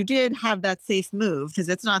sure you did have that safe moved, because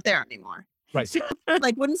it's not there anymore. Right.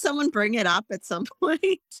 Like, wouldn't someone bring it up at some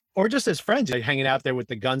point? Or just as friends, like hanging out there with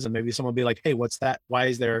the guns, and maybe someone will be like, hey, what's that?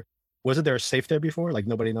 Wasn't there a safe there before? Like,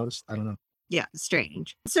 nobody noticed? I don't know. Yeah,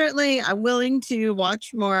 strange. Certainly, I'm willing to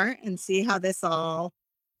watch more and see how this all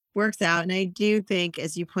works out. And I do think,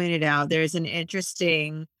 as you pointed out, there's an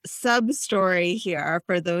interesting sub story here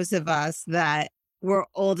for those of us that are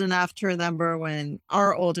old enough to remember when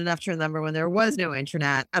there was no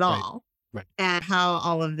internet at Right. all. Right. And how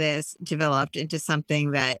all of this developed into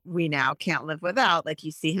something that we now can't live without. Like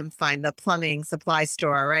you see him find the plumbing supply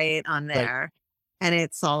store right on Right. there, and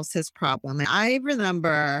it solves his problem. And I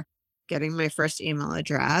remember getting my first email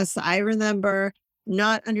address. I remember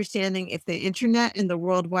not understanding if the internet and the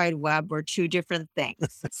World Wide Web were two different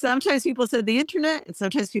things. Sometimes people said the internet and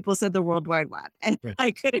sometimes people said the World Wide Web. And Right.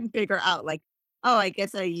 I couldn't figure out, like, oh, I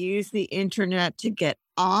guess I use the internet to get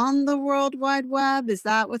on the World Wide Web. Is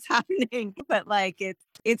that what's happening? But like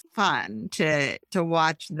it's fun to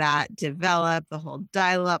watch that develop, the whole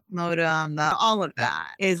dial-up modem, all of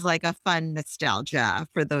that is like a fun nostalgia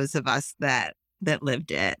for those of us that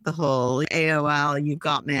lived it, the whole AOL, you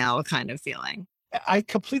got mail kind of feeling. I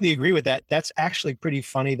completely agree with that. That's actually pretty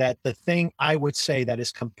funny that the thing I would say that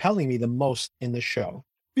is compelling me the most in the show,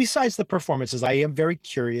 besides the performances, I am very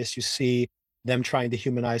curious. You see them trying to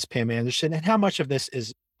humanize Pam Anderson, and how much of this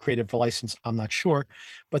is creative license, I'm not sure,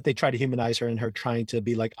 but they try to humanize her and her trying to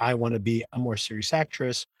be like, I want to be a more serious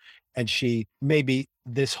actress. And she, maybe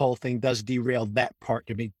this whole thing does derail that part.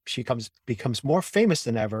 I mean, she becomes more famous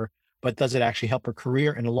than ever, but does it actually help her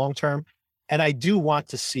career in the long term? And I do want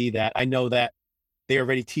to see that. I know that they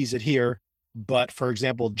already tease it here, but for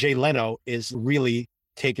example, Jay Leno is really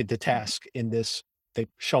taken to task in this. They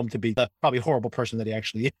show him to be the probably horrible person that he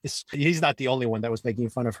actually is. He's not the only one that was making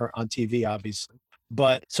fun of her on TV, obviously.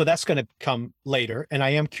 But so that's going to come later. And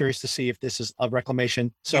I am curious to see if this is a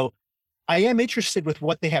reclamation. So I am interested with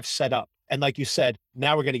what they have set up. And like you said,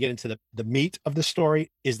 now we're going to get into the meat of the story.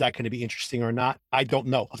 Is that going to be interesting or not? I don't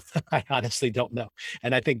know. I honestly don't know.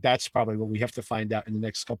 And I think that's probably what we have to find out in the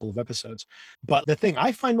next couple of episodes. But the thing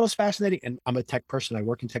I find most fascinating, and I'm a tech person, I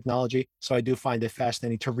work in technology, so I do find it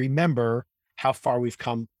fascinating to remember how far we've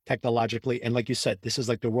come technologically. And like you said, this is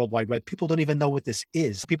like the World Wide Web. People don't even know what this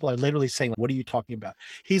is. People are literally saying, what are you talking about?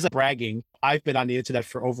 He's bragging. I've been on the internet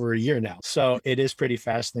for over a year now. So it is pretty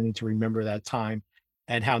fascinating to remember that time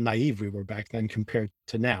and how naive we were back then compared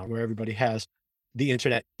to now, where everybody has the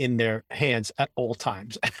internet in their hands at all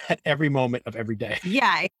times, at every moment of every day.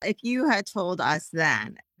 Yeah. If you had told us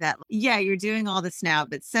then that, yeah, you're doing all this now,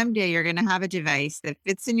 but someday you're going to have a device that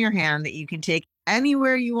fits in your hand that you can take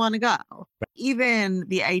anywhere you want to go. Even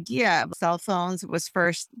the idea of cell phones was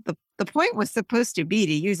first, the point was supposed to be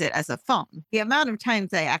to use it as a phone. The amount of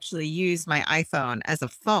times I actually use my iPhone as a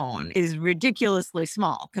phone is ridiculously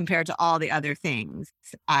small compared to all the other things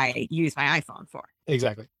I use my iPhone for.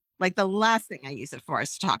 Exactly. Like the last thing I use it for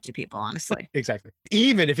is to talk to people, honestly. Exactly.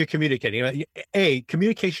 Even if you're communicating,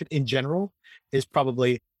 communication in general is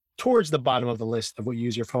probably towards the bottom of the list of what you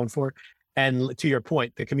use your phone for. And to your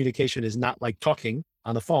point, the communication is not like talking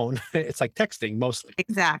on the phone. It's like texting mostly.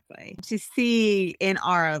 Exactly. To see in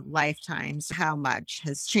our lifetimes how much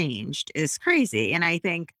has changed is crazy. And I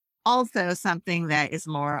think also something that is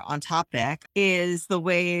more on topic is the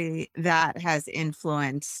way that has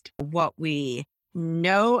influenced what we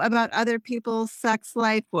know about other people's sex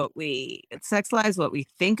lives, what we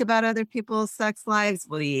think about other people's sex lives,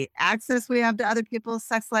 the access we have to other people's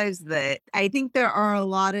sex lives. That I think there are a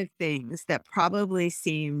lot of things that probably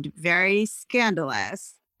seemed very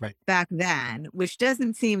scandalous back then, which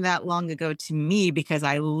doesn't seem that long ago to me because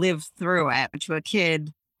I lived through it. To a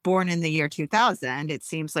kid born in the year 2000, it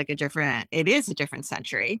seems like it is a different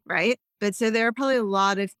century, right? But so there are probably a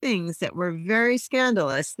lot of things that were very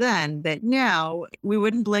scandalous then that now we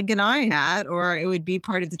wouldn't blink an eye at, or it would be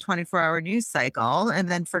part of the 24-hour news cycle and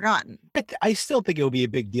then forgotten. I still think it would be a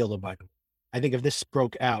big deal about it. I think if this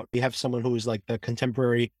broke out, you have someone who's like the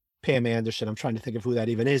contemporary Pam Anderson. I'm trying to think of who that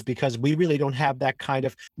even is, because we really don't have that kind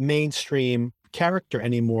of mainstream character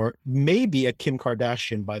anymore. Maybe a Kim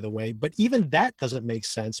Kardashian, by the way, but even that doesn't make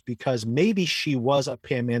sense because maybe she was a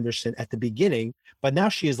Pam Anderson at the beginning, but now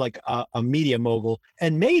she is like a media mogul.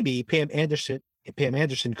 And maybe Pam Anderson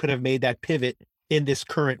could have made that pivot in this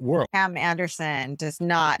current world. Pam Anderson does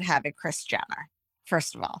not have a Kris Jenner,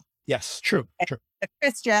 first of all. Yes, true.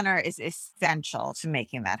 Kris Jenner is essential to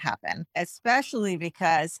making that happen, especially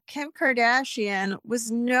because Kim Kardashian was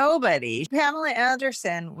nobody. Pamela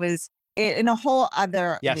Anderson was in a whole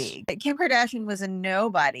other league. Kim Kardashian was a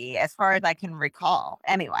nobody as far as I can recall.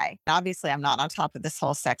 Anyway, obviously I'm not on top of this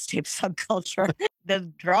whole sex tape subculture. The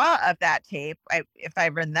draw of that tape, if I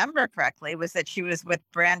remember correctly, was that she was with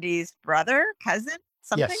Brandy's cousin,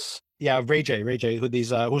 something. Yes. Yeah, Ray J,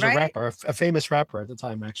 who's a rapper, a famous rapper at the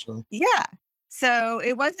time, actually. Yeah. So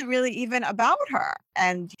it wasn't really even about her.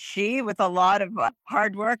 And she, with a lot of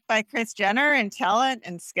hard work by Kris Jenner and talent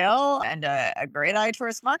and skill and a great eye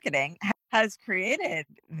towards marketing, has created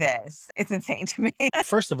this. It's insane to me.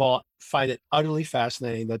 First of all, find it utterly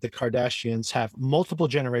fascinating that the Kardashians have multiple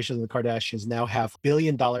generations of the Kardashians now have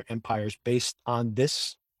billion-dollar empires based on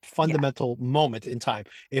this fundamental moment in time.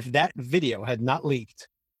 If that video had not leaked,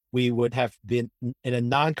 we would have been in a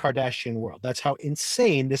non-Kardashian world. That's how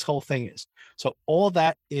insane this whole thing is. So all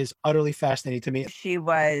that is utterly fascinating to me. She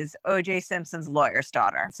was O.J. Simpson's lawyer's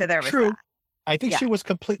daughter. So there was True. that. I think Yeah. she was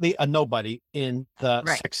completely a nobody in the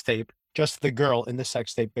Right. sex tape, just the girl in the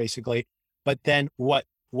sex tape, basically. But then what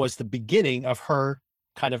was the beginning of her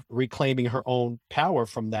kind of reclaiming her own power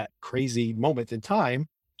from that crazy moment in time,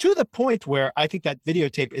 to the point where I think that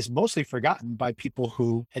videotape is mostly forgotten by people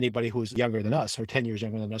who, anybody who's younger than us or 10 years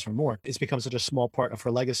younger than us or more. It's become such a small part of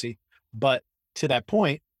her legacy. But to that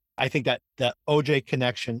point, I think that the OJ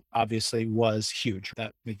connection obviously was huge.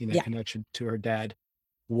 That making that Yeah. connection to her dad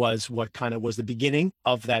was what kind of was the beginning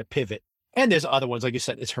of that pivot. And there's other ones, like you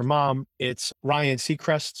said, it's her mom, it's Ryan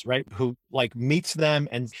Seacrest, right? Who like meets them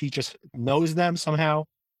and he just knows them somehow,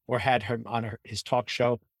 or had her on his talk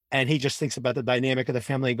show. And he just thinks about the dynamic of the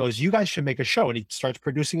family and goes, you guys should make a show. And he starts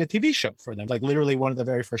producing a TV show for them, like literally one of the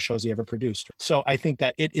very first shows he ever produced. So I think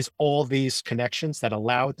that it is all these connections that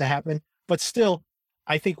allow it to happen. But still,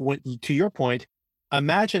 I think to your point,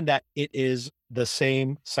 imagine that it is the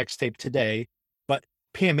same sex tape today, but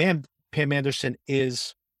Pam Anderson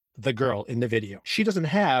is the girl in the video. She doesn't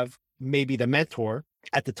have maybe the mentor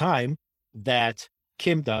at the time that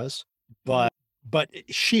Kim does, but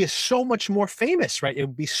she is so much more famous, right? It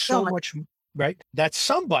would be so much, right? That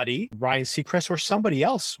somebody, Ryan Seacrest or somebody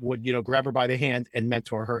else would, grab her by the hand and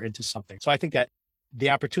mentor her into something. So I think that the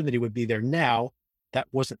opportunity would be there now. That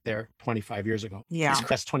wasn't there 25 years ago. Yeah.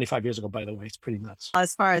 That's 25 years ago, by the way. It's pretty nuts.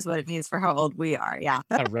 As far as what it means for how old we are. Yeah.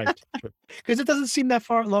 Right. Because it doesn't seem that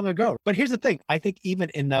far long ago. But here's the thing. I think even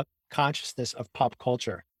in the consciousness of pop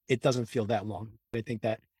culture, it doesn't feel that long. I think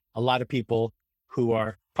that a lot of people who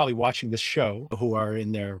are probably watching this show, who are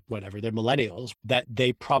in their they're millennials, that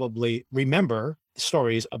they probably remember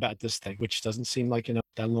stories about this thing, which doesn't seem like,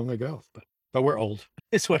 that long ago. But we're old.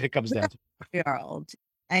 It's what it comes down to. We are old.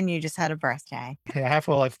 And you just had a birthday. Half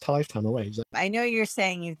a lifetime away. I know you're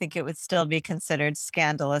saying you think it would still be considered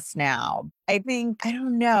scandalous now. I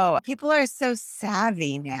don't know. People are so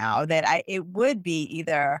savvy now that it would be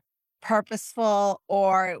either purposeful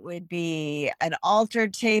or it would be an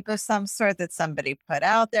altered tape of some sort that somebody put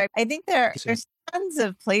out there. I think there's tons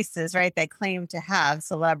of places, right, that claim to have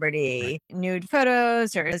celebrity nude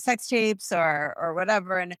photos or sex tapes or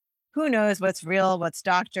whatever. And who knows what's real, what's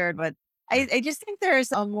doctored, I just think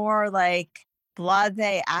there's a more like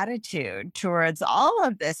blasé attitude towards all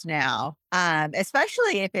of this now,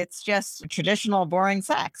 especially if it's just traditional, boring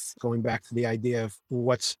sex. Going back to the idea of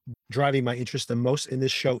what's driving my interest the most in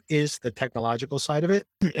this show is the technological side of it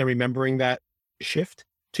and remembering that shift.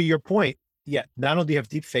 To your point, not only do you have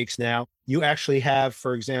deep fakes now, you actually have,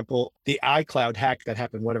 for example, the iCloud hack that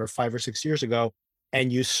happened, 5 or 6 years ago, and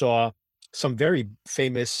you saw some very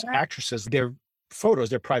famous actresses, their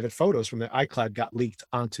private photos from their iCloud got leaked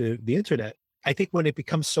onto the internet. I think when it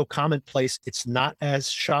becomes so commonplace, it's not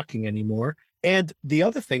as shocking anymore. And the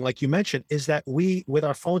other thing, like you mentioned, is that we, with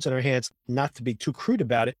our phones in our hands, not to be too crude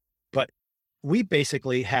about it, but we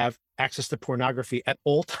basically have access to pornography at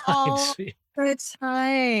all times. Good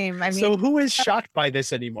time. I mean, so who is shocked by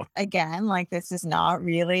this anymore? Again, like this is not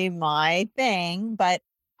really my thing, but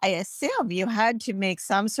I assume you had to make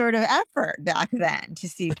some sort of effort back then to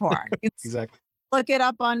see porn. Exactly. Look it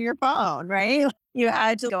up on your phone, right? You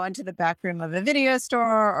had to go into the back room of a video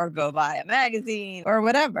store or go buy a magazine or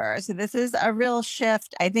whatever. So this is a real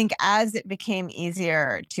shift. I think as it became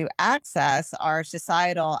easier to access, our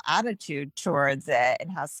societal attitude towards it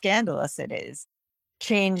and how scandalous it is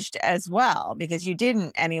changed as well, because you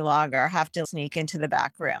didn't any longer have to sneak into the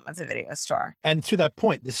back room of the video store. And to that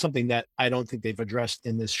point, this is something that I don't think they've addressed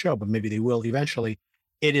in this show, but maybe they will eventually.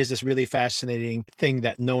 It is this really fascinating thing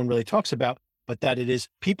that no one really talks about, but that it is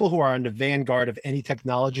people who are on the vanguard of any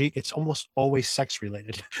technology, it's almost always sex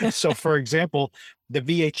related. So for example, the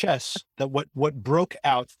VHS, what broke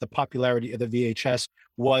out the popularity of the VHS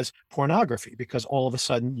was pornography, because all of a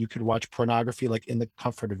sudden you could watch pornography like in the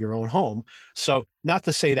comfort of your own home. So not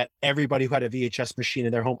to say that everybody who had a VHS machine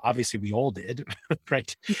in their home, obviously we all did,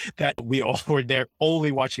 right? That we all were there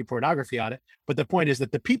only watching pornography on it. But the point is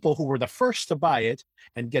that the people who were the first to buy it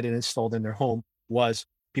and get it installed in their home was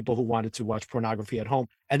people who wanted to watch pornography at home.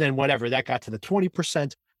 And then that got to the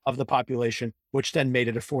 20% of the population, which then made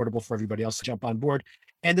it affordable for everybody else to jump on board.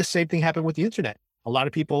 And the same thing happened with the internet. A lot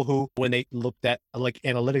of people who, when they looked at like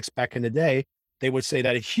analytics back in the day, they would say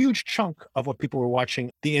that a huge chunk of what people were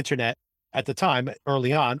watching the internet at the time,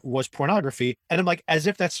 early on, was pornography. And I'm like, as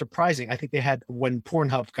if that's surprising. I think they had, when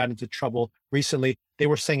Pornhub got into trouble recently, they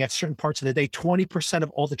were saying at certain parts of the day, 20% of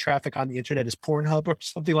all the traffic on the internet is Pornhub or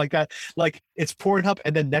something like that. Like it's Pornhub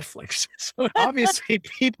and then Netflix. So obviously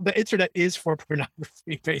the internet is for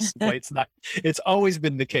pornography, basically. It's always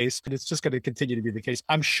been the case, and it's just going to continue to be the case.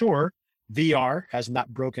 I'm sure VR has not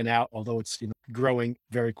broken out, although it's growing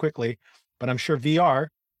very quickly, but I'm sure VR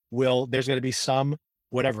there's going to be some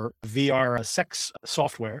whatever VR sex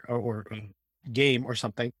software or game or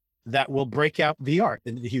something that will break out VR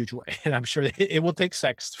in a huge way. And I'm sure it will take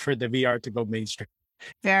sex for the VR to go mainstream.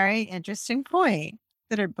 Very interesting point.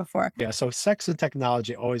 Considered before. Yeah. So sex and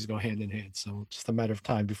technology always go hand in hand. So it's just a matter of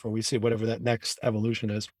time before we see whatever that next evolution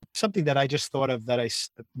is. Something that I just thought of that I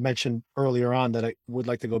mentioned earlier on that I would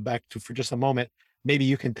like to go back to for just a moment. Maybe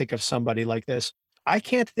you can think of somebody like this. I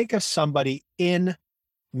can't think of somebody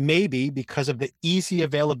maybe because of the easy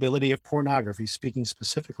availability of pornography, speaking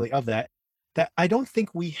specifically of that I don't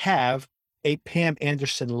think we have a Pam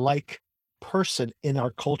Anderson-like person in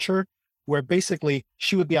our culture where basically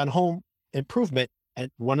she would be on Home Improvement and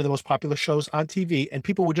one of the most popular shows on TV, and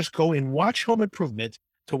people would just go and watch Home Improvement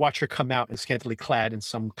to watch her come out and scantily clad in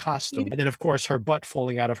some costume. And then, of course, her butt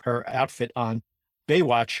falling out of her outfit on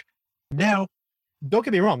Baywatch. Now, don't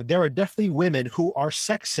get me wrong, there are definitely women who are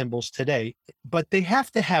sex symbols today, but they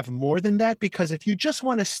have to have more than that, because if you just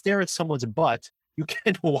want to stare at someone's butt, you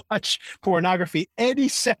can watch pornography any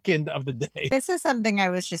second of the day. This is something I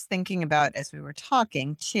was just thinking about as we were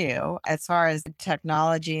talking too, as far as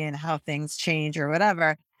technology and how things change or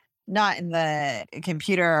whatever, not in the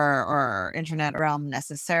computer or internet realm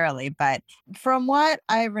necessarily, but from what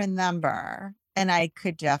I remember, and I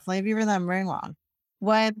could definitely be remembering wrong,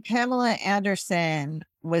 when Pamela Anderson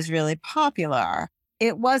was really popular,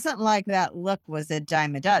 it wasn't like that look was a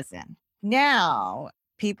dime a dozen. Now,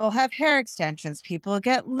 people have hair extensions, people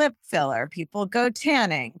get lip filler, people go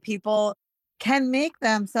tanning, people can make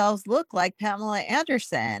themselves look like Pamela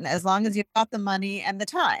Anderson as long as you've got the money and the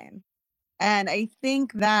time. And I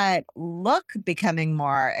think that look becoming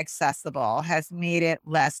more accessible has made it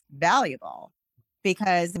less valuable,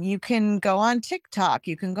 because you can go on TikTok,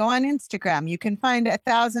 you can go on Instagram, you can find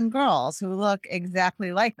 1,000 girls who look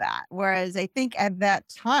exactly like that. Whereas I think at that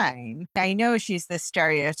time, I know she's the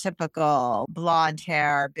stereotypical blonde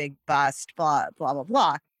hair, big bust, blah, blah, blah,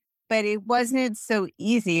 blah. But it wasn't so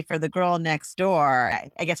easy for the girl next door.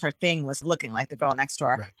 I guess her thing was looking like the girl next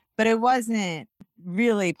door, Right. but it wasn't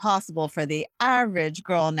really possible for the average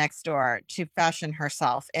girl next door to fashion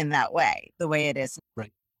herself in that way, the way it is.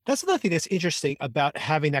 Right. That's another thing that's interesting about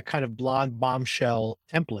having that kind of blonde bombshell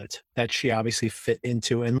template that she obviously fit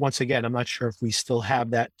into. And once again, I'm not sure if we still have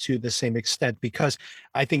that to the same extent, because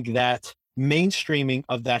I think that mainstreaming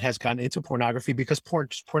of that has gone into pornography because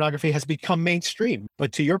pornography has become mainstream.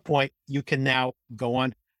 But to your point, you can now go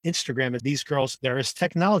on Instagram and these girls, there is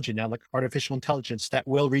technology now, like artificial intelligence, that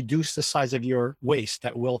will reduce the size of your waist,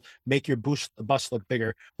 that will make your bust look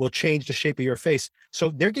bigger, will change the shape of your face. So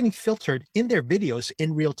they're getting filtered in their videos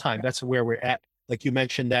in real time. That's where we're at. Like you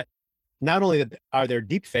mentioned, that not only are there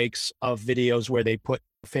deep fakes of videos where they put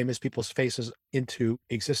famous people's faces into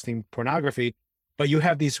existing pornography, but you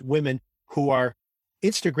have these women who are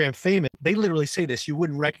Instagram famous. They literally say this: you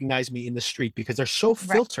wouldn't recognize me in the street, because they're so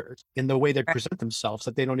filtered in the way they present themselves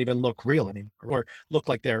that they don't even look real anymore or look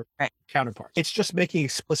like their counterparts. It's just making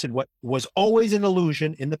explicit what was always an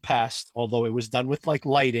illusion in the past, although it was done with like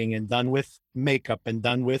lighting and done with makeup and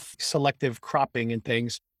done with selective cropping and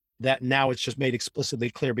things, that now it's just made explicitly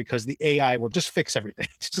clear because the AI will just fix everything.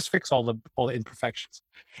 Just fix all the imperfections.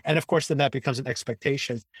 And of course, then that becomes an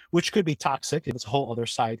expectation, which could be toxic. It's a whole other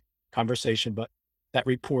side conversation, but that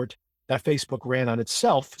report that Facebook ran on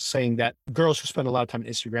itself, saying that girls who spend a lot of time on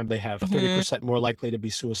Instagram, they have 30% more likely to be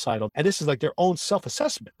suicidal. And this is like their own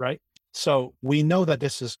self-assessment, right? So we know that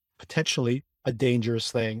this is potentially a dangerous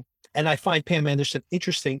thing. And I find Pam Anderson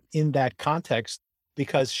interesting in that context,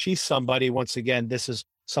 because she's somebody, once again, this is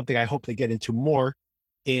something I hope they get into more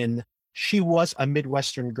she was a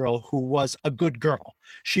Midwestern girl who was a good girl.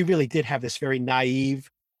 She really did have this very naive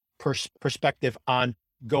perspective on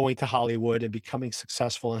going to Hollywood and becoming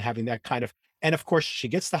successful and having that kind of, and of course she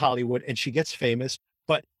gets to Hollywood and she gets famous,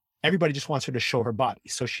 but everybody just wants her to show her body.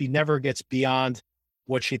 So she never gets beyond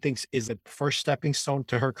what she thinks is the first stepping stone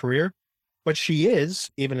to her career. But she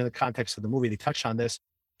is, even in the context of the movie, they touch on this,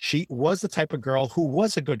 she was the type of girl who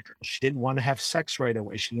was a good girl. She didn't want to have sex right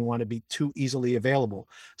away. She didn't want to be too easily available.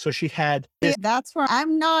 So she had this. That's where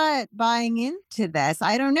I'm not buying into this.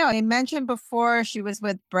 I don't know. I mentioned before she was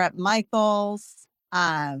with Bret Michaels.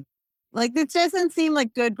 Like, this doesn't seem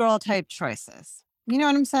like good girl type choices. You know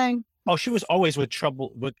what I'm saying? Oh, she was always with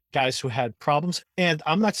trouble with guys who had problems. And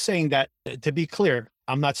I'm not saying that, to be clear,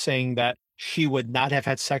 I'm not saying that she would not have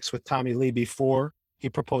had sex with Tommy Lee before he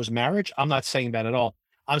proposed marriage. I'm not saying that at all.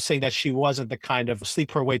 I'm saying that she wasn't the kind of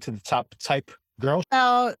sleep her way to the top type girl.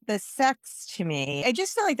 About the sex to me, I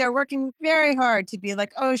just feel like they're working very hard to be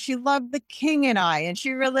like, oh, she loved the king and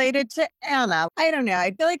she related to Anna. I don't know. I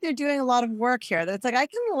feel like they're doing a lot of work here. That's like, I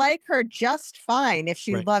can like her just fine if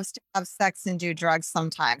she Right. loves to have sex and do drugs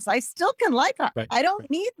sometimes. I still can like her. Right, I don't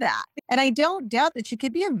right. need that. And I don't doubt that she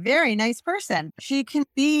could be a very nice person. She can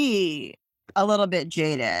be a little bit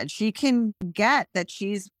jaded. She can get that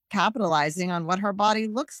she's capitalizing on what her body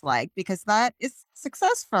looks like because that is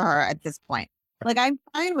success for her at this point. Like, I'm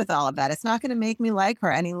fine with all of that. It's not going to make me like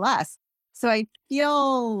her any less. So I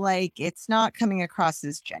feel like it's not coming across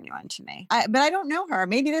as genuine to me. But I don't know her.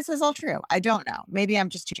 Maybe this is all true. I don't know. Maybe I'm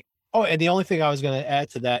just too. Oh, and the only thing I was going to add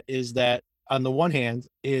to that is that on the one hand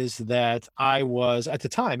is that I was at the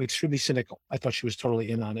time extremely cynical. I thought she was totally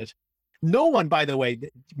in on it. No one, by the way,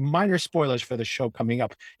 minor spoilers for the show coming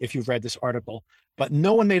up if you've read this article, but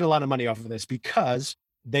no one made a lot of money off of this because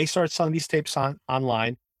they started selling these tapes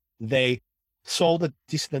online. They sold a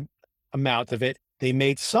decent amount of it. They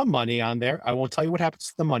made some money on there. I won't tell you what happens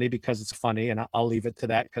to the money because it's funny, and I'll leave it to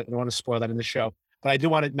that because I don't want to spoil that in the show. But I do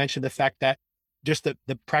want to mention the fact that just the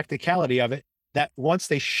practicality of it, that once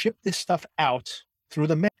they shipped this stuff out through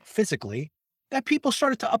the mail physically, that people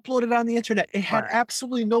started to upload it on the internet. It had Right.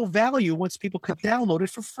 absolutely no value once people could download it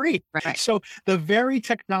for free. Right. So the very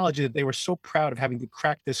technology that they were so proud of having to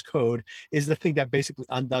crack this code is the thing that basically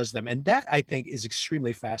undoes them. And that I think is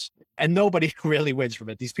extremely fascinating. And nobody really wins from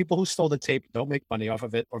it. These people who stole the tape don't make money off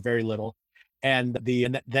of it or very little. And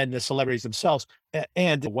then the celebrities themselves.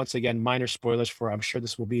 And once again, minor spoilers for, I'm sure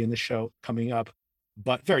this will be in the show coming up,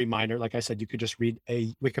 but very minor. Like I said, you could just read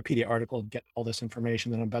a Wikipedia article and get all this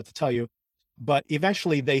information that I'm about to tell you. But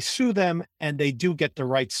eventually they sue them and they do get the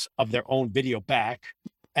rights of their own video back.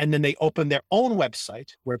 And then they open their own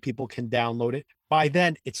website where people can download it. By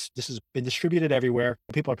then, this has been distributed everywhere.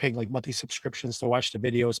 People are paying like monthly subscriptions to watch the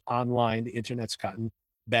videos online. The internet's gotten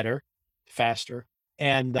better, faster.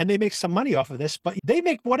 And they make some money off of this, but they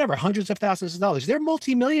make whatever, hundreds of thousands of dollars. They're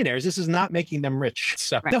multimillionaires. This is not making them rich.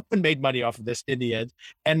 So Right. no one made money off of this in the end.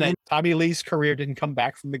 And then Tommy Lee's career didn't come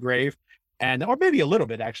back from the grave. Or maybe a little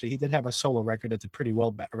bit, actually. He did have a solo record that did pretty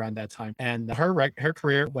well around that time. And her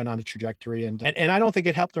career went on a trajectory. And I don't think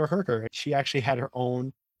it helped or hurt her. She actually had her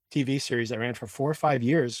own TV series that ran for 4 or 5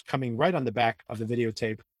 years, coming right on the back of the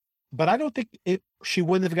videotape. But I don't think she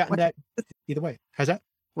wouldn't have gotten that either way. How's that?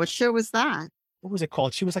 What show was that? What was it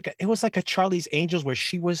called? It was like a Charlie's Angels where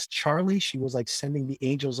she was Charlie. She was like sending the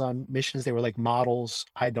angels on missions. They were like models.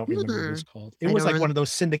 I don't remember what it was called. It I was don't like one of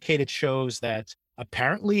those syndicated shows that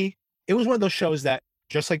apparently it was one of those shows that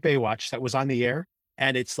just like Baywatch that was on the air.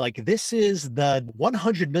 And it's like, this is the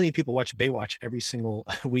 100 million people watch Baywatch every single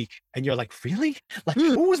week. And you're like, really? Like,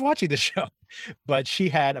 who was watching the show? But she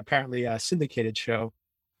had apparently a syndicated show,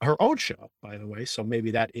 her own show, by the way. So maybe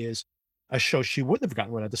that is a show she wouldn't have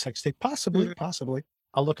gotten rid of the sex tape. Possibly, possibly.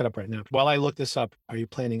 I'll look it up right now. While I look this up, are you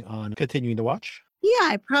planning on continuing to watch? Yeah,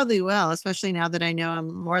 I probably will, especially now that I know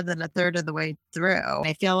I'm more than a third of the way through.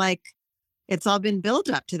 I feel like it's all been built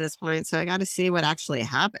up to this point, so I got to see what actually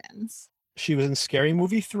happens. She was in Scary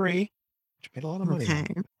Movie 3, which made a lot of money. Okay.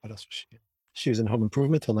 What else was she in? She was in Home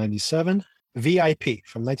Improvement till 97. VIP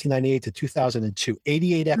from 1998 to 2002,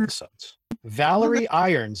 88 episodes. Valerie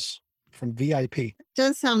Irons from VIP.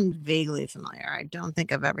 Does sound vaguely familiar. I don't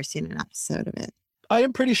think I've ever seen an episode of it. I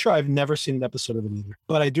am pretty sure I've never seen an episode of it either,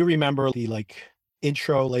 but I do remember the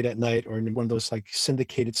intro late at night or in one of those like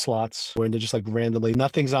syndicated slots where they're just like randomly,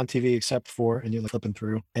 nothing's on TV except for, and you're like flipping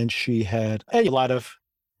through. And she had a lot of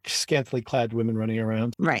scantily clad women running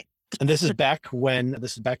around. Right. And this is back in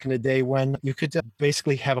the day when you could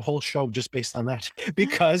basically have a whole show just based on that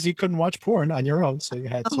because you couldn't watch porn on your own. So you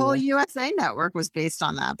had The to. whole USA network was based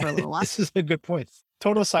on that for a little while. This is a good point.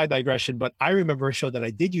 Total side digression, but I remember a show that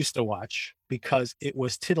I did used to watch because it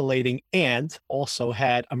was titillating and also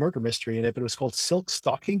had a murder mystery in it, but it was called Silk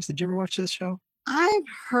Stockings. Did you ever watch this show? I've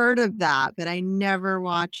heard of that, but I never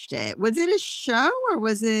watched it. Was it a show or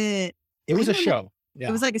was it? It was I a don't know. show. Yeah.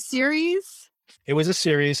 It was like a series. It was a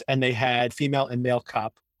series and they had female and male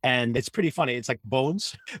cop. And it's pretty funny. It's like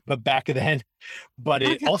Bones, but back then. But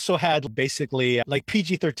it Okay. also had basically like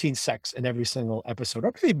PG-13 sex in every single episode,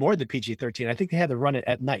 or maybe more than PG-13. I think they had to run it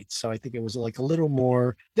at night. So I think it was like a little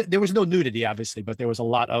more, there was no nudity, obviously, but there was a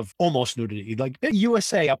lot of almost nudity, like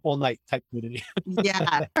USA Up All Night type nudity.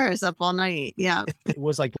 Yeah. First Up All Night. Yeah. It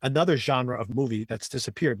was like another genre of movie that's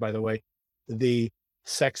disappeared, by the way. The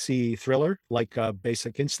sexy thriller, like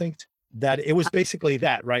Basic Instinct. that it was basically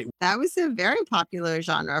that, right? That was a very popular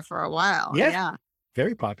genre for a while. Yeah. Yeah.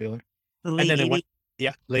 Very popular. The And late then it 80s.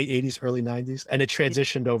 went, late 80s, early 90s. And it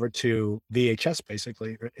transitioned over to VHS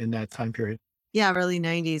basically in that time period. Yeah, early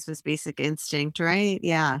 90s was Basic Instinct, right?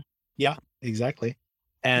 Yeah. Yeah, exactly.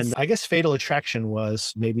 And I guess Fatal Attraction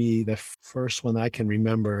was maybe the first one I can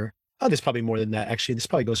remember. Oh, there's probably more than that. Actually, this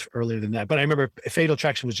probably goes earlier than that. But I remember Fatal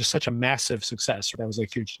Attraction was just such a massive success. That was a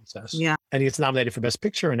huge success. Yeah. And it's nominated for Best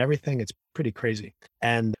Picture and everything. It's pretty crazy.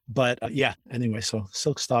 But anyway, so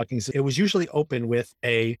Silk Stockings, it was usually open with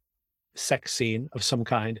a sex scene of some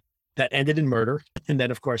kind that ended in murder. And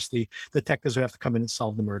then, of course, the detectives would have to come in and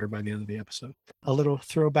solve the murder by the end of the episode. A little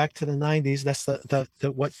throwback to the 90s. That's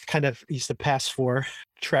the what kind of used to pass for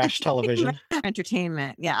trash television.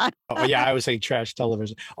 Entertainment. Yeah. Oh, yeah, I would say trash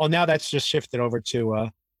television. Oh, now that's just shifted over to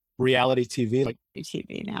reality TV, like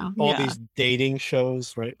TV now. all these dating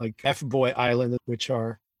shows, right? Like F-Boy Island, which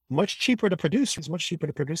are much cheaper to produce. It's much cheaper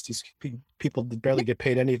to produce. These people barely get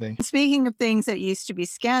paid anything. Speaking of things that used to be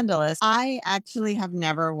scandalous, I actually have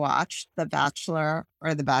never watched The Bachelor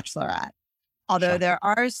or The Bachelorette. Although there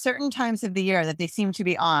are certain times of the year that they seem to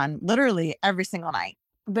be on literally every single night.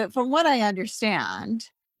 But from what I understand,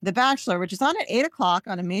 The Bachelor, which is on at 8 o'clock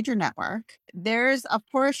on a major network, there's a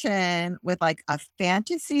portion with like a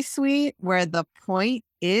fantasy suite where the point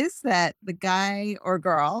is that the guy or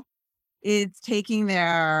girl is taking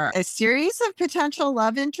a series of potential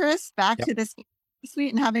love interests back to this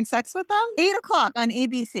suite and having sex with them. 8 o'clock on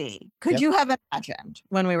ABC. Could you have imagined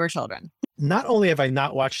when we were children? Not only have I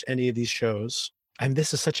not watched any of these shows, and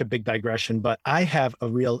this is such a big digression, but I have a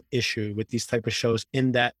real issue with these type of shows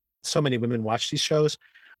in that so many women watch these shows.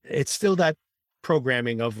 It's still that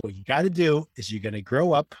programming of what you got to do is you're going to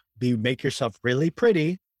grow up, make yourself really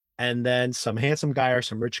pretty, and then some handsome guy or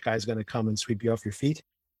some rich guy is going to come and sweep you off your feet.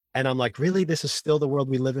 And I'm like, really, this is still the world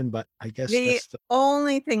we live in? But I guess the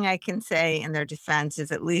only thing I can say in their defense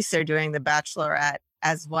is at least they're doing The Bachelorette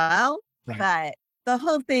as well. Right. But the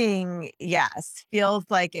whole thing, yes, feels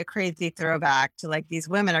like a crazy throwback to like these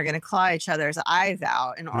women are going to claw each other's eyes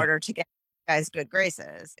out in order to get guys good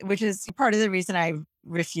graces, which is part of the reason I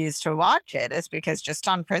refuse to watch it, is because just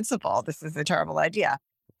on principle, this is a terrible idea.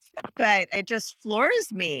 But it just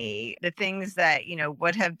floors me, the things that,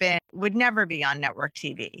 would never be on network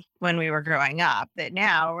TV when we were growing up, that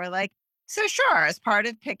now we're like, so sure, as part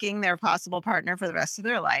of picking their possible partner for the rest of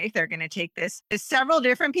their life, they're going to take this several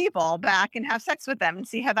different people back and have sex with them and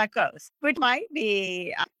see how that goes, which might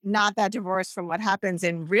be not that divorced from what happens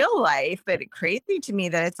in real life, but it's crazy to me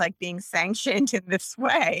that it's like being sanctioned in this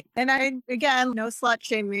way. And again, no slut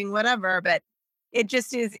shaming, whatever, but it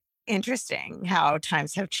just is interesting how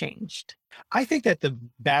times have changed. I think that The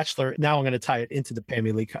Bachelor, now I'm going to tie it into the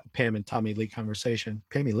Pam and Tommy Lee conversation.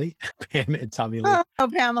 Pam and Tommy Lee. Oh,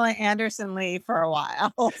 Pamela Anderson Lee for a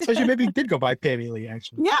while. So she maybe did go by Pammy Lee,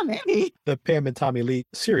 actually. Yeah, maybe. The Pam and Tommy Lee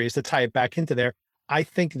series, to tie it back into there, I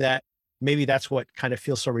think that maybe that's what kind of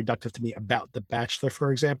feels so reductive to me about The Bachelor,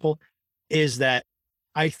 for example, is that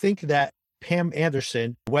I think that Pam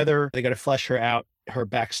Anderson, whether they're going to flesh her out, her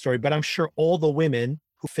backstory, but I'm sure all the women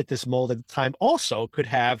who fit this mold at the time also could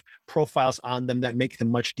have profiles on them that make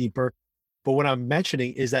them much deeper. But what I'm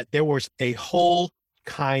mentioning is that there was a whole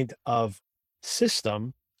kind of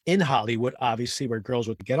system in Hollywood, obviously, where girls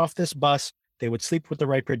would get off this bus, they would sleep with the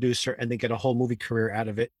right producer, and they get a whole movie career out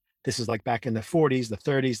of it. This is like back in the 40s, the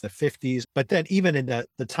 30s, the 50s. But then even in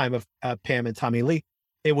the time of Pam and Tommy Lee,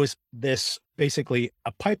 it was this basically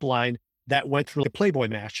a pipeline that went through the Playboy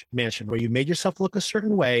mansion where you made yourself look a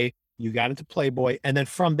certain way. You got into Playboy, and then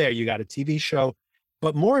from there, you got a TV show.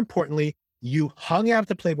 But more importantly, you hung out at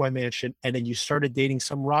the Playboy mansion, and then you started dating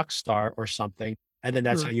some rock star or something. And then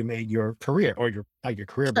that's how you made your career, or not your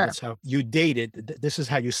career, but that's how you dated. This is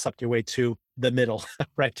how you slept your way to the middle,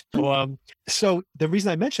 right? So the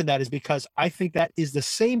reason I mentioned that is because I think that is the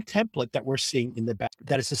same template that we're seeing in the back.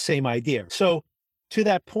 That is the same idea. So to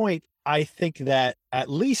that point, I think that at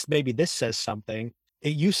least maybe this says something.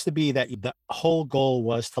 It used to be that the whole goal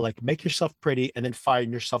was to like make yourself pretty and then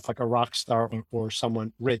find yourself like a rock star or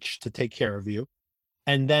someone rich to take care of you.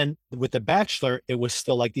 And then with The Bachelor, it was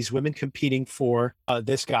still like these women competing for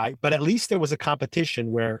this guy, but at least there was a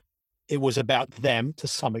competition where it was about them to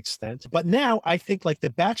some extent. But now I think like The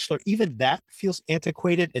Bachelor, even that feels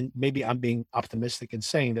antiquated, and maybe I'm being optimistic in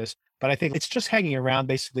saying this, but I think it's just hanging around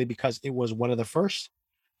basically because it was one of the first.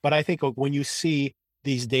 But I think when you see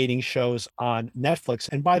these dating shows on Netflix,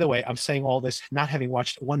 and by the way, I'm saying all this not having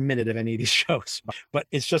watched 1 minute of any of these shows, but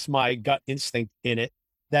it's just my gut instinct in it,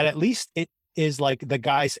 that at least it is like the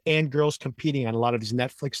guys and girls competing on a lot of these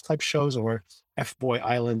Netflix type shows or F-Boy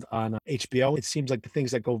Island on HBO. It seems like the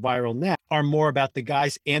things that go viral now are more about the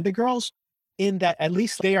guys and the girls, in that at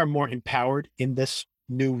least they are more empowered in this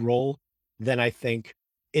new role than I think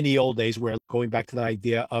in the old days, where going back to the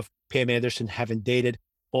idea of Pam Anderson having dated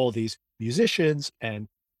all these musicians and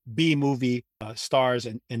B-movie stars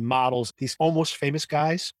and models, these almost famous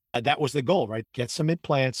guys. That was the goal, right? Get some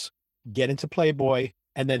implants, get into Playboy,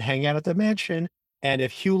 and then hang out at the mansion. And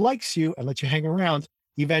if Hugh likes you and lets you hang around,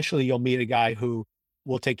 eventually you'll meet a guy who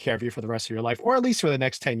will take care of you for the rest of your life, or at least for the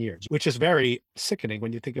next 10 years, which is very sickening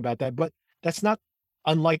when you think about that. But that's not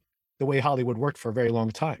unlike the way Hollywood worked for a very long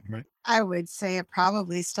time, right? I would say it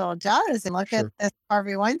probably still does. And look at Sure. this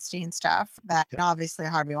Harvey Weinstein stuff, that Yeah. obviously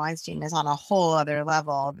Harvey Weinstein is on a whole other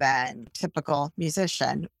level than typical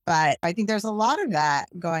musician. But I think there's a lot of that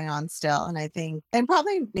going on still. And I think, and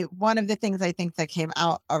probably one of the things I think that came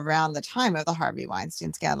out around the time of the Harvey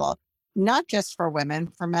Weinstein scandal, not just for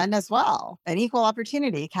women, for men as well, an equal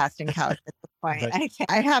opportunity casting couch at this point. Right.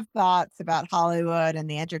 I have thoughts about Hollywood and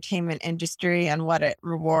the entertainment industry and what it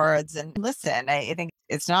rewards. And listen, I think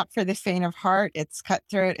it's not for the faint of heart. It's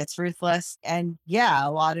cutthroat, it's ruthless. And yeah,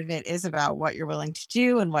 a lot of it is about what you're willing to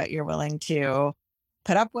do and what you're willing to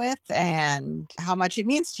put up with and how much it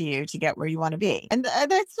means to you to get where you want to be. And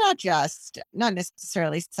that's not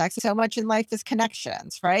necessarily sex. So much in life is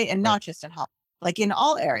connections, right? And not just in Hollywood. Like in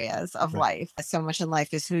all areas of life, so much in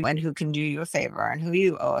life is who can do you a favor and who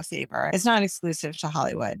you owe a favor. It's not exclusive to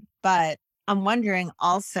Hollywood. But I'm wondering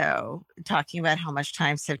also, talking about how much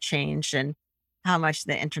times have changed and how much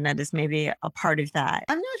the internet is maybe a part of that.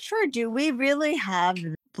 I'm not sure. Do we really have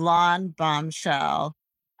the blonde bombshell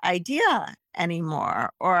idea anymore?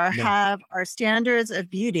 Or No. have our standards of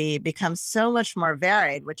beauty become so much more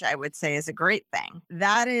varied, which I would say is a great thing?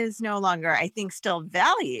 That is no longer, I think, still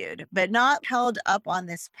valued, but not held up on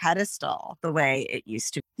this pedestal the way it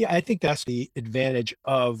used to. Yeah, I think that's the advantage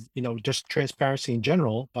of, just transparency in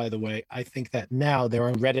general. By the way, I think that now there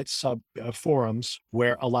are Reddit sub forums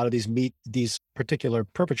where a lot of these particular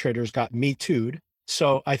perpetrators got Me Too'd.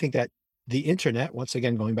 So I think that the internet, once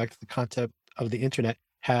again, going back to the concept of the internet,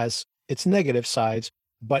 has its negative sides,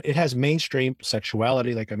 but it has mainstream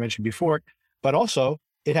sexuality, like I mentioned before, but also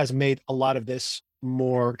it has made a lot of this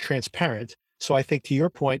more transparent. So I think, to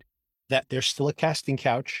your point, that there's still a casting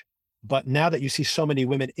couch, but now that you see so many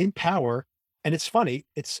women in power, and it's funny,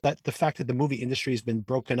 it's that the fact that the movie industry has been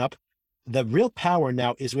broken up, the real power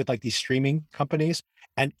now is with like these streaming companies.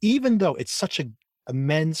 And even though it's such a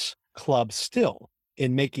men's club still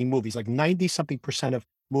in making movies, like 90 something percent of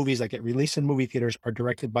movies that get released in movie theaters are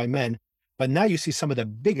directed by men. But now you see some of the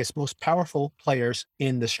biggest, most powerful players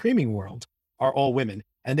in the streaming world are all women,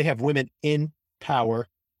 and they have women in power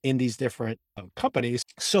in these different companies.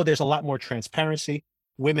 So there's a lot more transparency.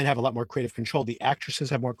 Women have a lot more creative control. The actresses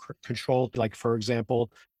have more control. Like, for example,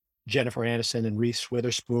 Jennifer Aniston and Reese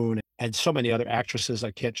Witherspoon and so many other actresses,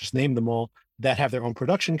 I can't just name them all, that have their own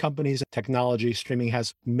production companies. Technology, streaming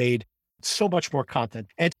has made so much more content.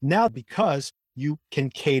 And now, because you can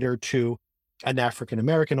cater to an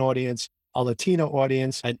African-American audience, a Latino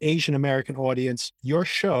audience, an Asian American audience, your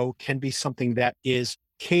show can be something that is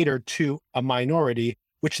catered to a minority,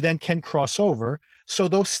 which then can cross over. So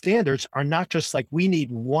those standards are not just like, we need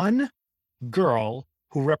one girl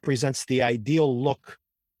who represents the ideal look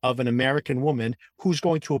of an American woman who's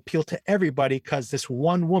going to appeal to everybody because this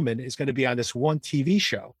one woman is going to be on this one TV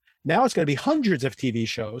show. Now it's going to be hundreds of TV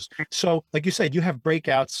shows. So like you said, you have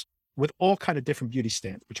breakouts with all kind of different beauty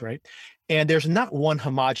standards, right? And there's not one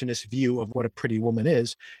homogenous view of what a pretty woman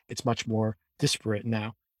is. It's much more disparate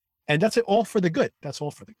now. And that's all for the good. That's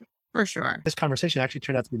all for the good. For sure. This conversation actually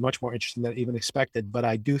turned out to be much more interesting than I even expected, but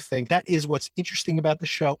I do think that is what's interesting about the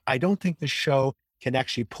show. I don't think the show can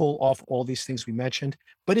actually pull off all these things we mentioned,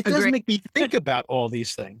 but it does Agreed. make me think about all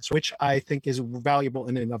these things, which I think is valuable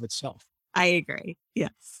in and of itself. I agree.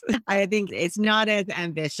 Yes. I think it's not as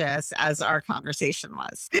ambitious as our conversation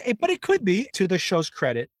was. But it could be. To the show's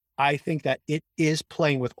credit, I think that it is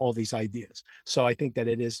playing with all these ideas. So I think that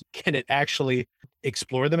can it actually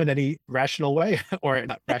explore them in any rational way, or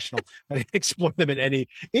not rational, but explore them in any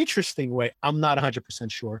interesting way? I'm not 100%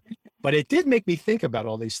 sure, but it did make me think about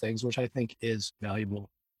all these things, which I think is valuable.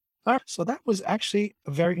 All right. So that was actually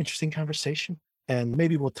a very interesting conversation, and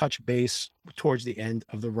maybe we'll touch base towards the end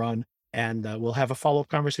of the run. And we'll have a follow-up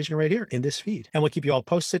conversation right here in this feed. And we'll keep you all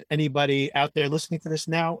posted. Anybody out there listening to this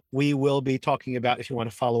now, we will be talking about, if you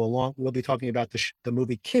want to follow along, we'll be talking about the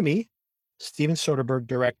movie Kimmy, Steven Soderbergh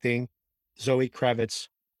directing, Zoe Kravitz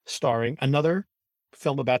starring, another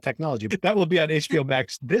film about technology. That will be on HBO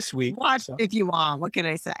Max this week. Watch so- if you want. What can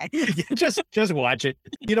I say? Yeah, just watch it.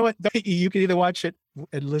 You know what? You can either watch it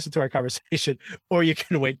and listen to our conversation, or you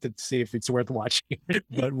can wait to see if it's worth watching.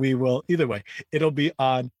 But we will either way. It'll be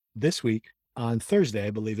on this week on Thursday,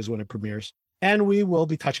 I believe, is when it premieres. And we will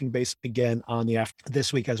be touching base again on the after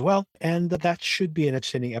this week as well. And that should be an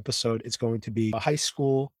entertaining episode. It's going to be a high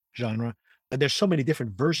school genre. And there's so many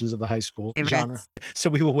different versions of the high school genre. So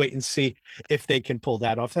we will wait and see if they can pull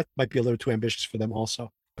that off. That might be a little too ambitious for them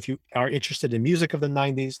also. If you are interested in music of the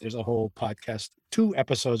 90s, there's a whole podcast, 2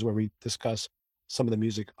 episodes where we discuss some of the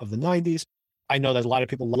music of the 90s. I know that a lot of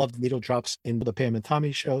people love the needle drops in the Pam and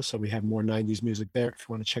Tommy show. So we have more 90s music there if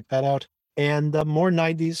you want to check that out. And more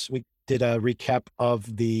 90s. We did a recap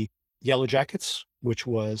of the Yellow Jackets, which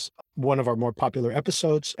was one of our more popular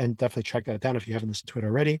episodes. And definitely track that down if you haven't listened to it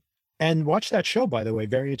already. And watch that show, by the way.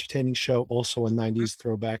 Very entertaining show. Also a 90s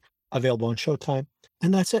throwback, available on Showtime.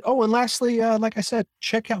 And that's it. Oh, and lastly, like I said,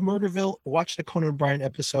 check out Murderville. Watch the Conan O'Brien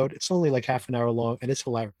episode. It's only like half an hour long, and it's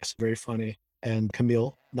hilarious. Very funny. And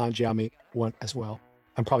Camille Nanjiani won as well.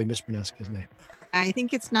 I'm probably mispronouncing his name. I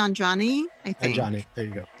think it's Nanjiani. I think. Nanjiani. There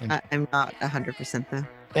you go. I'm not 100% though.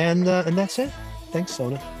 And that's it. Thanks,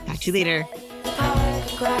 Sona. Talk to you later.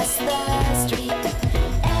 Park across the street.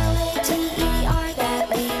 LATER that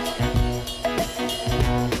week.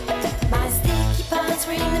 My sticky paws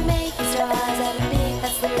were in the making straws at a big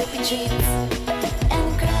fat slurpy treats.